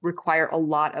then require a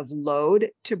lot of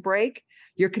load to break,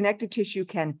 your connective tissue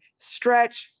can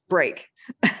stretch, break.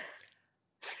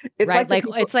 It's right,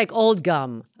 it's like old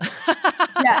gum.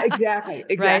 Yeah, exactly.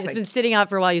 Right. It's been sitting out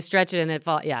for a while. You stretch it and it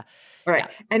falls. Yeah. Right.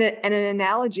 Yeah. And an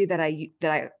analogy that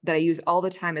I use all the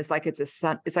time is like it's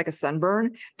like a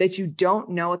sunburn that you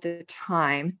don't know at the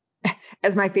time.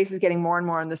 As my face is getting more and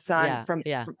more in the sun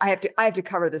I have to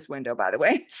cover this window, by the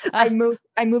way. I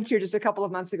moved here just a couple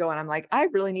of months ago, and I'm like, I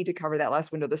really need to cover that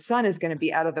last window. The sun is going to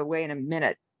be out of the way in a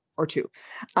minute or two.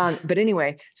 But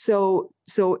anyway, so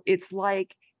it's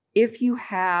like, if you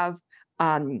have,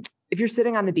 if you're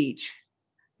sitting on the beach,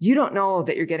 you don't know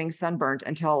that you're getting sunburned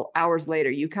until hours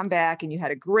later. You come back and you had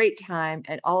a great time,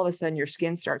 and all of a sudden your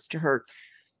skin starts to hurt.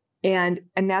 And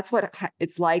that's what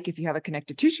it's like if you have a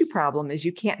connective tissue problem, is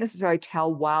you can't necessarily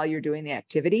tell while you're doing the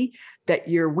activity that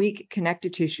your weak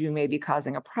connective tissue may be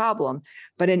causing a problem.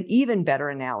 But an even better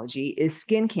analogy is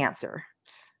skin cancer.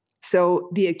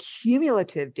 So the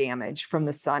accumulative damage from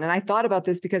the sun, and I thought about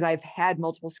this because I've had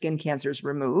multiple skin cancers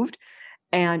removed.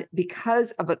 And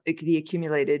because of the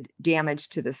accumulated damage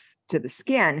to the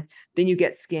skin, then you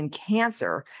get skin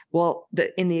cancer. Well,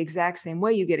 in the exact same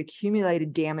way, you can get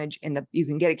accumulated damage in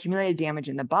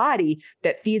the body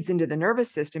that feeds into the nervous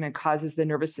system and causes the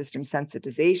nervous system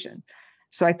sensitization.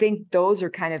 So I think those are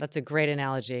kind of, That's a great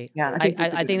analogy. yeah,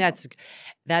 I think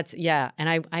that's, yeah.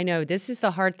 And I know this is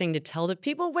the hard thing to tell to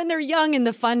people when they're young in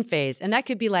the fun phase. And that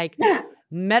could be like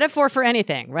metaphor for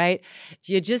anything, right?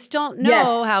 You just don't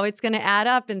know how it's going to add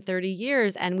up in 30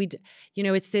 years. And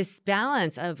it's this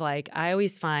balance of like, I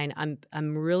always find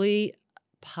I'm really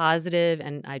positive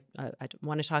and I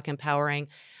want to talk empowering.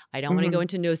 I don't want to go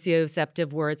into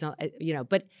nociceptive words,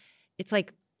 but it's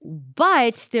like,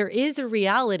 but there is a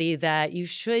reality that you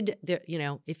should,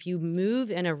 if you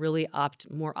move in a really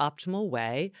more optimal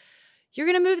way, you're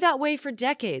going to move that way for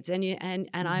decades. And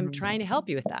I'm trying to help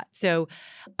you with that. So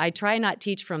I try not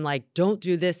teach from like, don't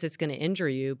do this, it's going to injure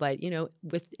you. But,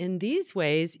 within these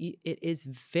ways,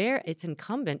 it's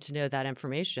incumbent to know that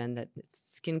information that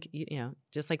skin,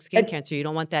 just like skin cancer, you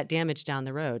don't want that damage down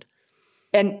the road.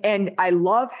 And I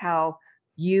love how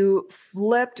you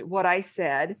flipped what I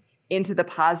said into the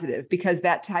positive, because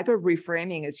that type of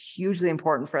reframing is hugely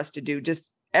important for us to do. Just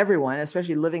everyone,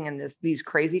 especially living in these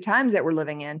crazy times that we're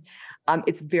living in.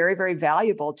 It's very, very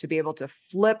valuable to be able to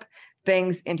flip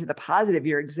things into the positive.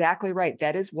 You're exactly right.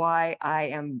 That is why I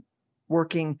am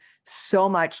working so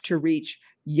much to reach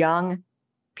young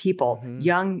people,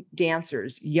 young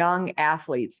dancers, young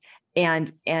athletes,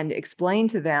 and explain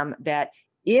to them that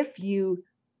if you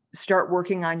start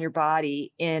working on your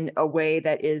body in a way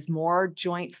that is more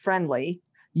joint friendly,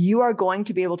 you are going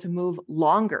to be able to move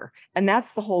longer. And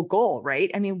that's the whole goal, right?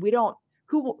 I mean,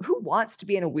 who wants to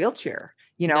be in a wheelchair?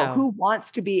 No. Who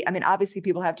wants to be, I mean, obviously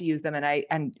people have to use them, and I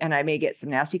may get some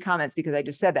nasty comments because I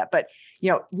just said that, but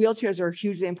wheelchairs are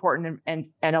hugely important and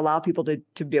allow people to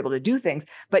be able to do things.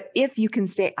 But if you can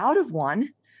stay out of one,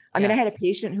 I mean, I had a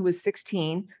patient who was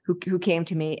 16 who came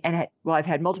to me and I've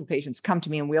had multiple patients come to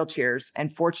me in wheelchairs.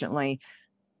 And fortunately,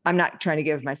 I'm not trying to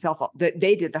give myself,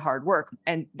 they did the hard work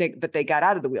but they got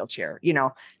out of the wheelchair,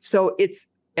 so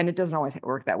and it doesn't always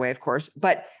work that way, of course,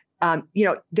 but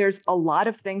there's a lot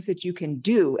of things that you can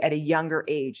do at a younger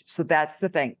age. So that's the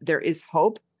thing. There is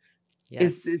hope.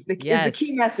 Is the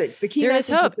key message. The key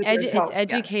message is hope. It's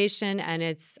education, and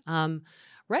it's,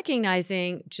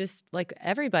 recognizing, just like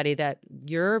everybody, that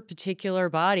your particular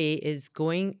body is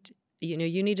going to,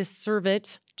 you need to serve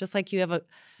it just like you have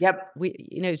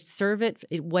serve it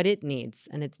what it needs.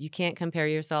 And you can't compare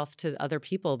yourself to other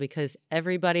people, because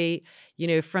everybody,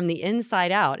 from the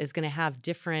inside out is going to have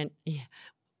different,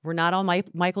 we're not all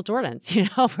Michael Jordans,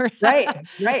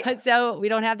 Right. So we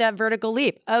don't have that vertical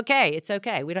leap. Okay. It's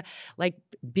okay. We don't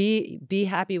be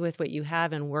happy with what you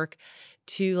have and work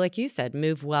to, like you said,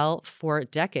 move well for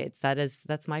decades.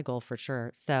 That's my goal for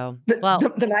sure. So,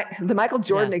 the Michael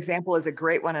Jordan example is a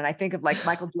great one. And I think of like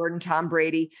Michael Jordan, Tom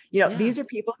Brady, these are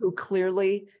people who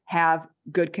clearly have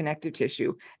good connective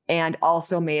tissue and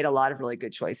also made a lot of really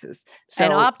good choices.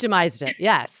 And optimized it.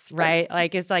 Yes. Right.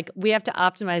 Like, it's like, we have to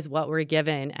optimize what we're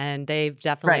given, and they've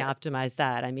definitely optimized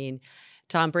that. I mean,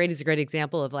 Tom Brady's a great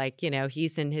example of like,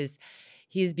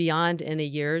 he's beyond in the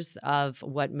years of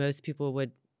what most people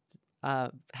would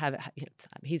have.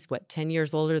 He's 10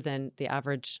 years older than the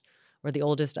average or the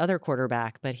oldest other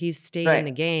quarterback, but he's stayed in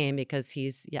the game because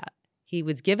he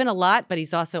was given a lot, but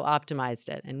he's also optimized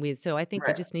it. And so I think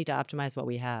we just need to optimize what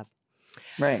we have.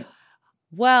 Right.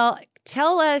 Well,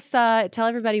 tell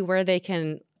everybody where they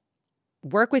can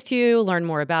work with you, learn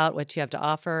more about what you have to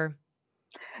offer.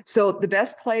 So the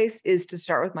best place is to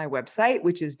start with my website,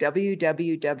 which is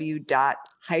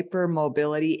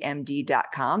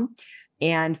www.hypermobilitymd.com.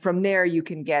 And from there, you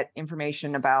can get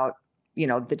information about,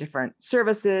 the different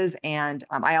services. And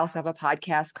I also have a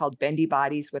podcast called Bendy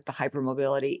Bodies with the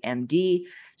Hypermobility MD.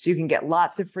 So you can get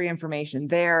lots of free information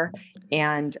there.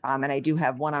 And I do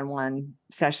have one-on-one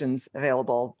sessions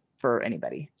available for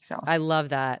anybody. So I love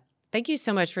that. Thank you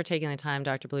so much for taking the time,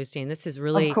 Dr. Bluestein. This is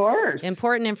really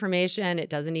important information. It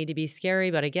doesn't need to be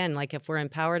scary, but again, like if we're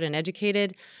empowered and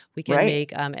educated, we can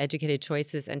make educated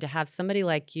choices. And to have somebody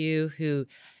like you who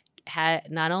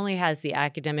not only has the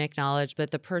academic knowledge, but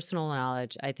the personal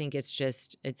knowledge, I think it's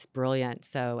brilliant.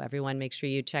 So everyone, make sure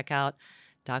you check out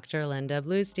Dr. Linda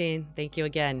Bluestein. Thank you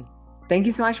again. Thank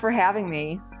you so much for having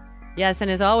me. Yes, and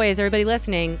as always, everybody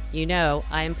listening,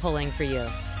 I am pulling for you.